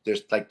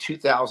 There's like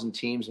 2,000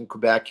 teams in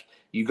Quebec.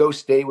 You go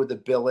stay with the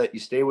billet. You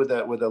stay with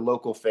a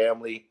local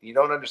family. You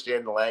don't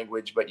understand the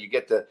language, but you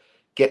get to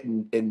get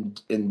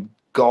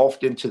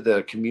engulfed into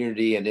the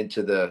community and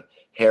into the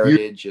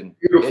heritage. And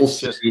beautiful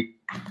city.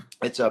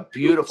 It's a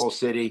beautiful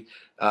city.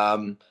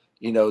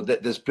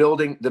 This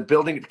building,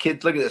 the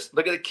kids, look at this.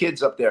 Look at the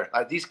kids up there.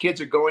 These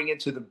kids are going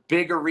into the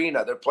big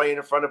arena. They're playing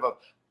in front of a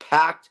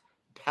packed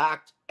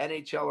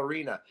NHL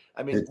arena.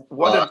 I mean,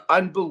 what an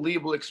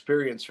unbelievable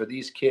experience for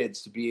these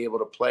kids to be able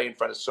to play in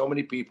front of so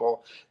many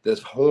people. The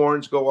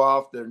horns go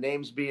off, their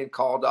names being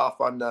called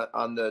off on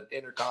the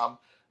intercom.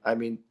 I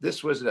mean,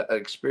 this was an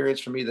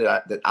experience for me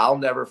that I'll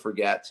never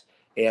forget,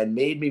 and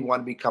made me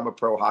want to become a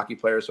pro hockey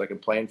player so I can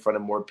play in front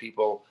of more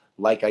people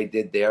like I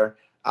did there.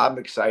 I'm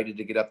excited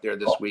to get up there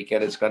this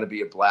weekend. It's going to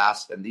be a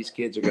blast, and these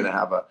kids are going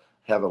to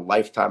have a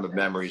lifetime of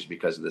memories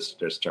because of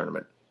this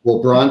tournament. Well,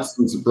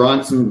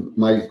 Bronson,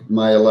 my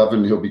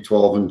 11, he'll be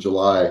 12 in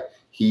July.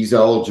 He's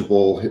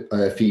eligible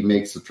if he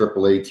makes the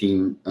AAA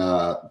team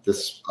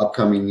this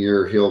upcoming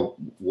year.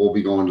 We'll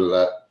be going to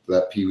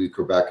that Pee Wee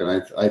Quebec,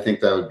 and I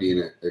think that would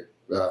be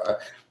an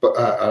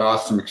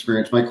awesome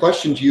experience. My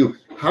question to you: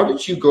 how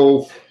did you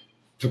go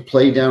to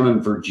play down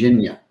in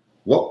Virginia?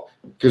 What?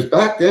 Because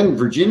back then,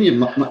 Virginia.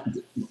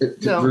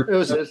 It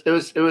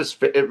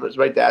was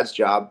my dad's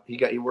job.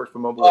 He worked for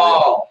Mobile.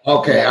 Oh,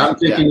 okay. I'm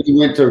thinking he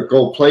went to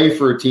go play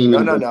for a team.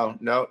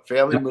 No.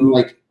 Family moved.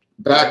 Like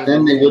back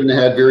then, they wouldn't have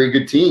had very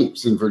good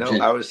teams in Virginia.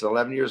 No, I was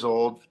 11 years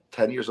old,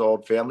 10 years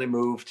old. Family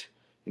moved.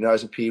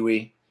 As a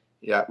peewee.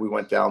 Yeah, we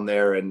went down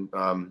there, and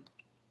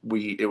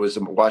it was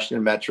the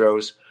Washington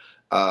Metros.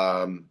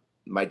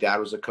 My dad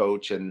was a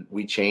coach, and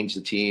we changed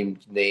the team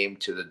name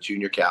to the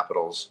Junior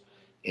Capitals.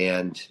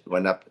 And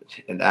went up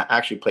and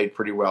actually played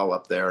pretty well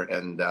up there,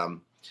 and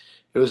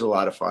it was a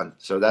lot of fun.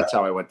 So that's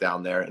how I went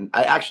down there. And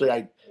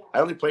I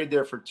only played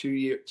there for 2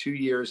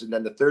 years, and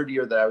then the third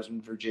year that I was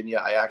in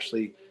Virginia, I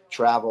actually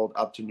traveled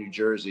up to New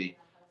Jersey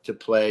to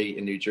play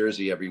in New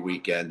Jersey every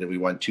weekend, and we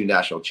won 2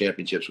 national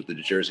championships with the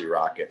New Jersey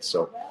Rockets.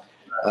 So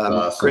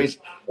awesome. Crazy.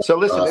 So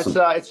listen,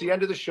 awesome. It's the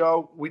end of the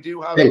show. We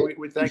do have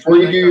we thank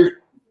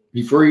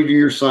before you do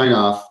your sign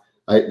off,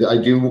 I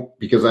do,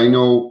 because I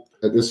know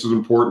this is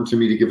important to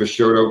me to give a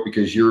shout out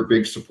because you're a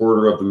big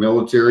supporter of the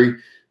military.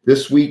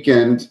 This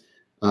weekend,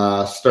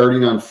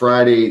 starting on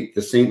Friday,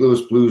 the St.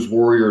 Louis Blues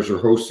Warriors are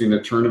hosting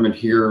a tournament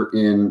here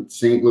in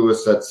St.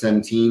 Louis at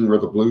Centene where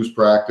the Blues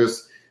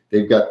practice.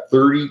 They've got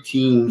 30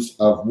 teams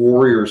of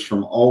Warriors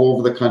from all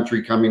over the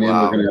country coming in.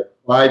 Wow. We're going to have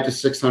 500 to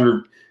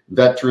 600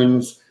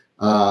 veterans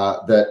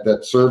that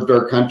served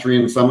our country,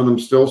 and some of them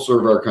still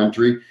serve our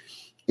country.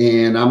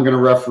 And I'm going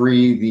to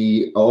referee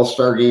the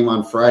All-Star game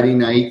on Friday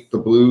night. The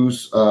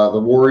Blues,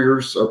 the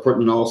Warriors are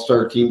putting an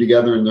All-Star team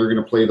together, and they're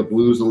going to play the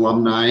Blues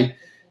alumni.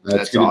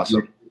 That's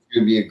awesome. It's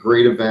going to be a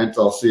great event.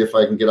 I'll see if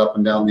I can get up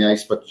and down the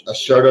ice. But a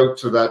shout-out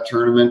to that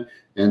tournament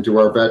and to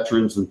our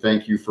veterans, and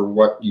thank you for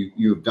what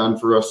you've done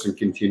for us and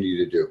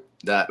continue to do.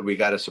 That we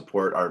got to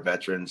support our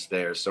veterans.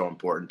 They are so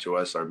important to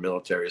us. Our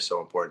military is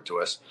so important to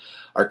us.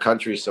 Our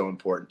country is so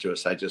important to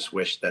us. I just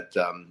wish that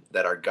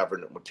our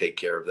government would take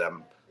care of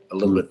them a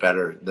little bit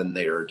better than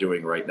they are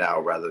doing right now,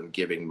 rather than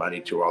giving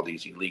money to all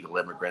these illegal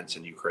immigrants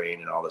in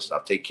Ukraine and all this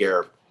stuff. Take care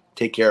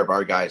of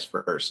our guys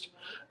first.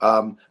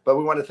 But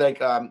we want to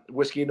thank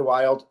Whiskey in the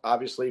Wild,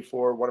 obviously,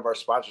 for one of our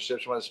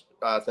sponsorships. We want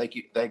to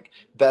thank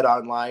Bet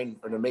Online,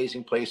 an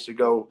amazing place to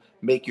go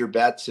make your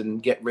bets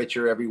and get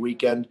richer every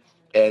weekend.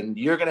 And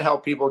you're going to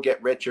help people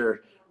get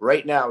richer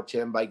right now,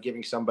 Tim, by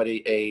giving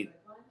somebody a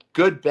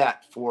good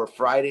bet for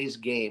Friday's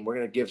game. We're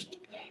going to give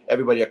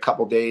everybody a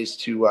couple days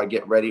to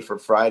get ready for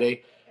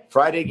Friday.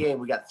 Friday game,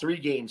 we got 3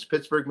 games: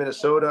 Pittsburgh,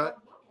 Minnesota,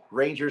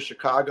 Rangers,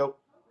 Chicago,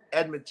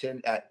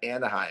 Edmonton at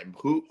Anaheim.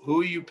 Who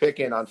are you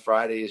picking on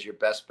Friday as your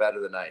best bet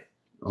of the night?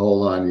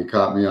 Hold on, you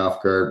caught me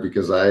off guard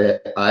because I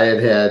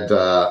had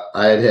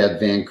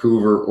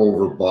Vancouver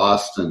over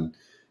Boston.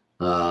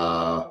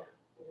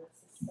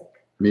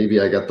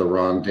 Maybe I got the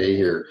wrong day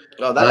here.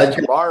 Oh, that's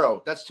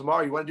tomorrow. That's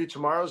tomorrow. You want to do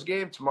tomorrow's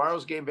game?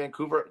 Tomorrow's game,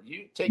 Vancouver.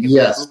 You take it.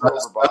 Yes, Vancouver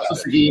over Boston.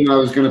 That's the game I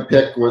was going to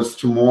pick was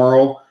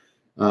tomorrow.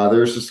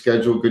 There's the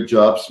schedule. Good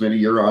job, Smitty.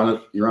 You're on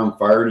it. You're on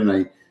fire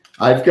tonight.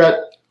 I've got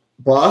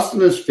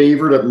Boston is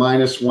favored at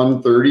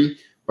 -130,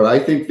 but I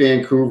think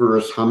Vancouver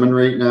is humming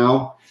right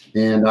now,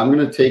 and I'm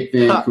going to take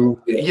Vancouver.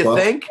 You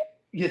think?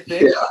 Yeah.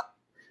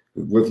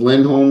 With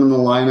Lindholm in the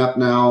lineup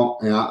now,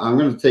 and I'm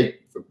going to take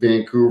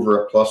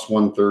Vancouver at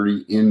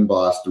 +130 in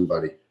Boston,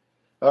 buddy.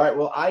 All right.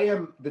 Well,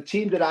 the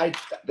team that I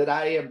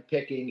am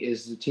picking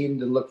is the team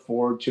to look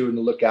forward to and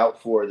to look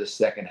out for the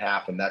second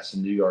half, and that's the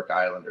New York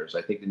Islanders.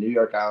 I think the New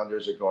York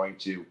Islanders are going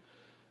to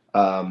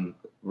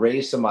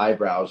raise some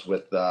eyebrows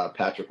with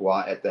Patrick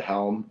Watt at the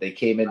helm. They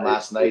came in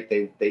last night.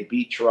 They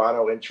beat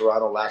Toronto in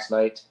Toronto last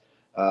night.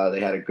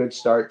 They had a good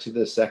start to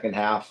the second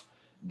half.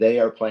 They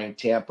are playing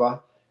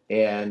Tampa,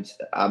 and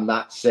I'm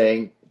not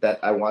saying that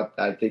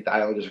I think the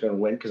Islanders are going to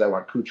win because I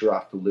want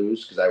Kucherov to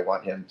lose because I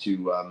want him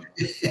to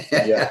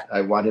I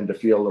want him to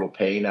feel a little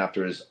pain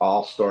after his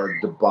all-star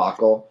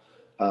debacle.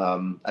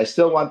 I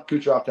still want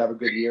Kucherov to have a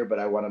good year, but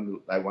I want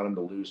him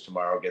to lose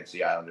tomorrow against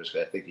the Islanders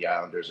because I think the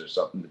Islanders are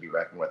something to be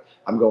reckoned with.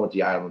 I'm going with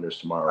the Islanders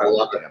tomorrow. I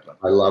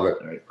love it.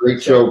 Right.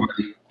 Great show,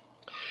 buddy.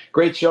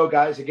 Great show,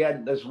 guys.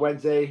 Again, this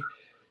Wednesday,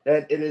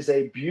 and it is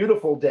a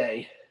beautiful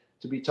day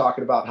to be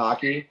talking about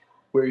hockey.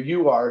 Where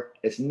you are,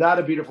 it's not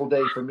a beautiful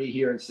day for me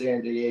here in San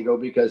Diego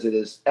because it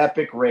is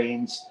epic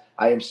rains.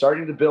 I am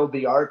starting to build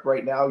the ark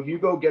right now. You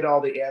go get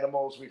all the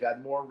animals. We've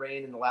had more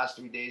rain in the last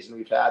 3 days than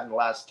we've had in the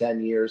last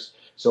 10 years.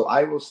 So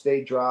I will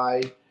stay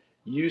dry.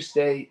 You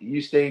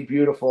stay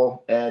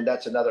beautiful. And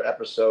that's another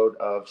episode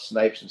of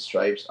Snipes and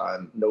Stripes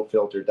on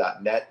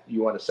nofilter.net.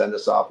 You want to send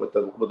us off with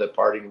a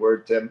parting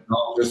word, Tim?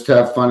 No, just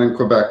have fun in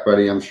Quebec,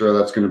 buddy. I'm sure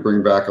that's going to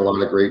bring back a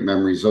lot of great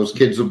memories. Those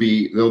kids they'll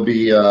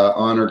be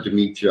honored to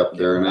meet you up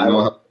there. And I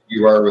know how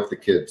you are with the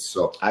kids.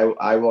 So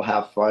I will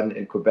have fun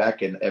in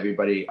Quebec, and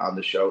everybody on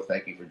the show,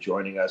 thank you for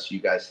joining us. You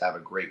guys have a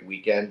great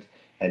weekend,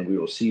 and we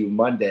will see you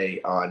Monday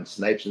on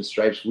Snipes and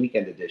Stripes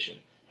Weekend Edition.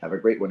 Have a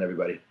great one,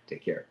 everybody.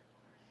 Take care.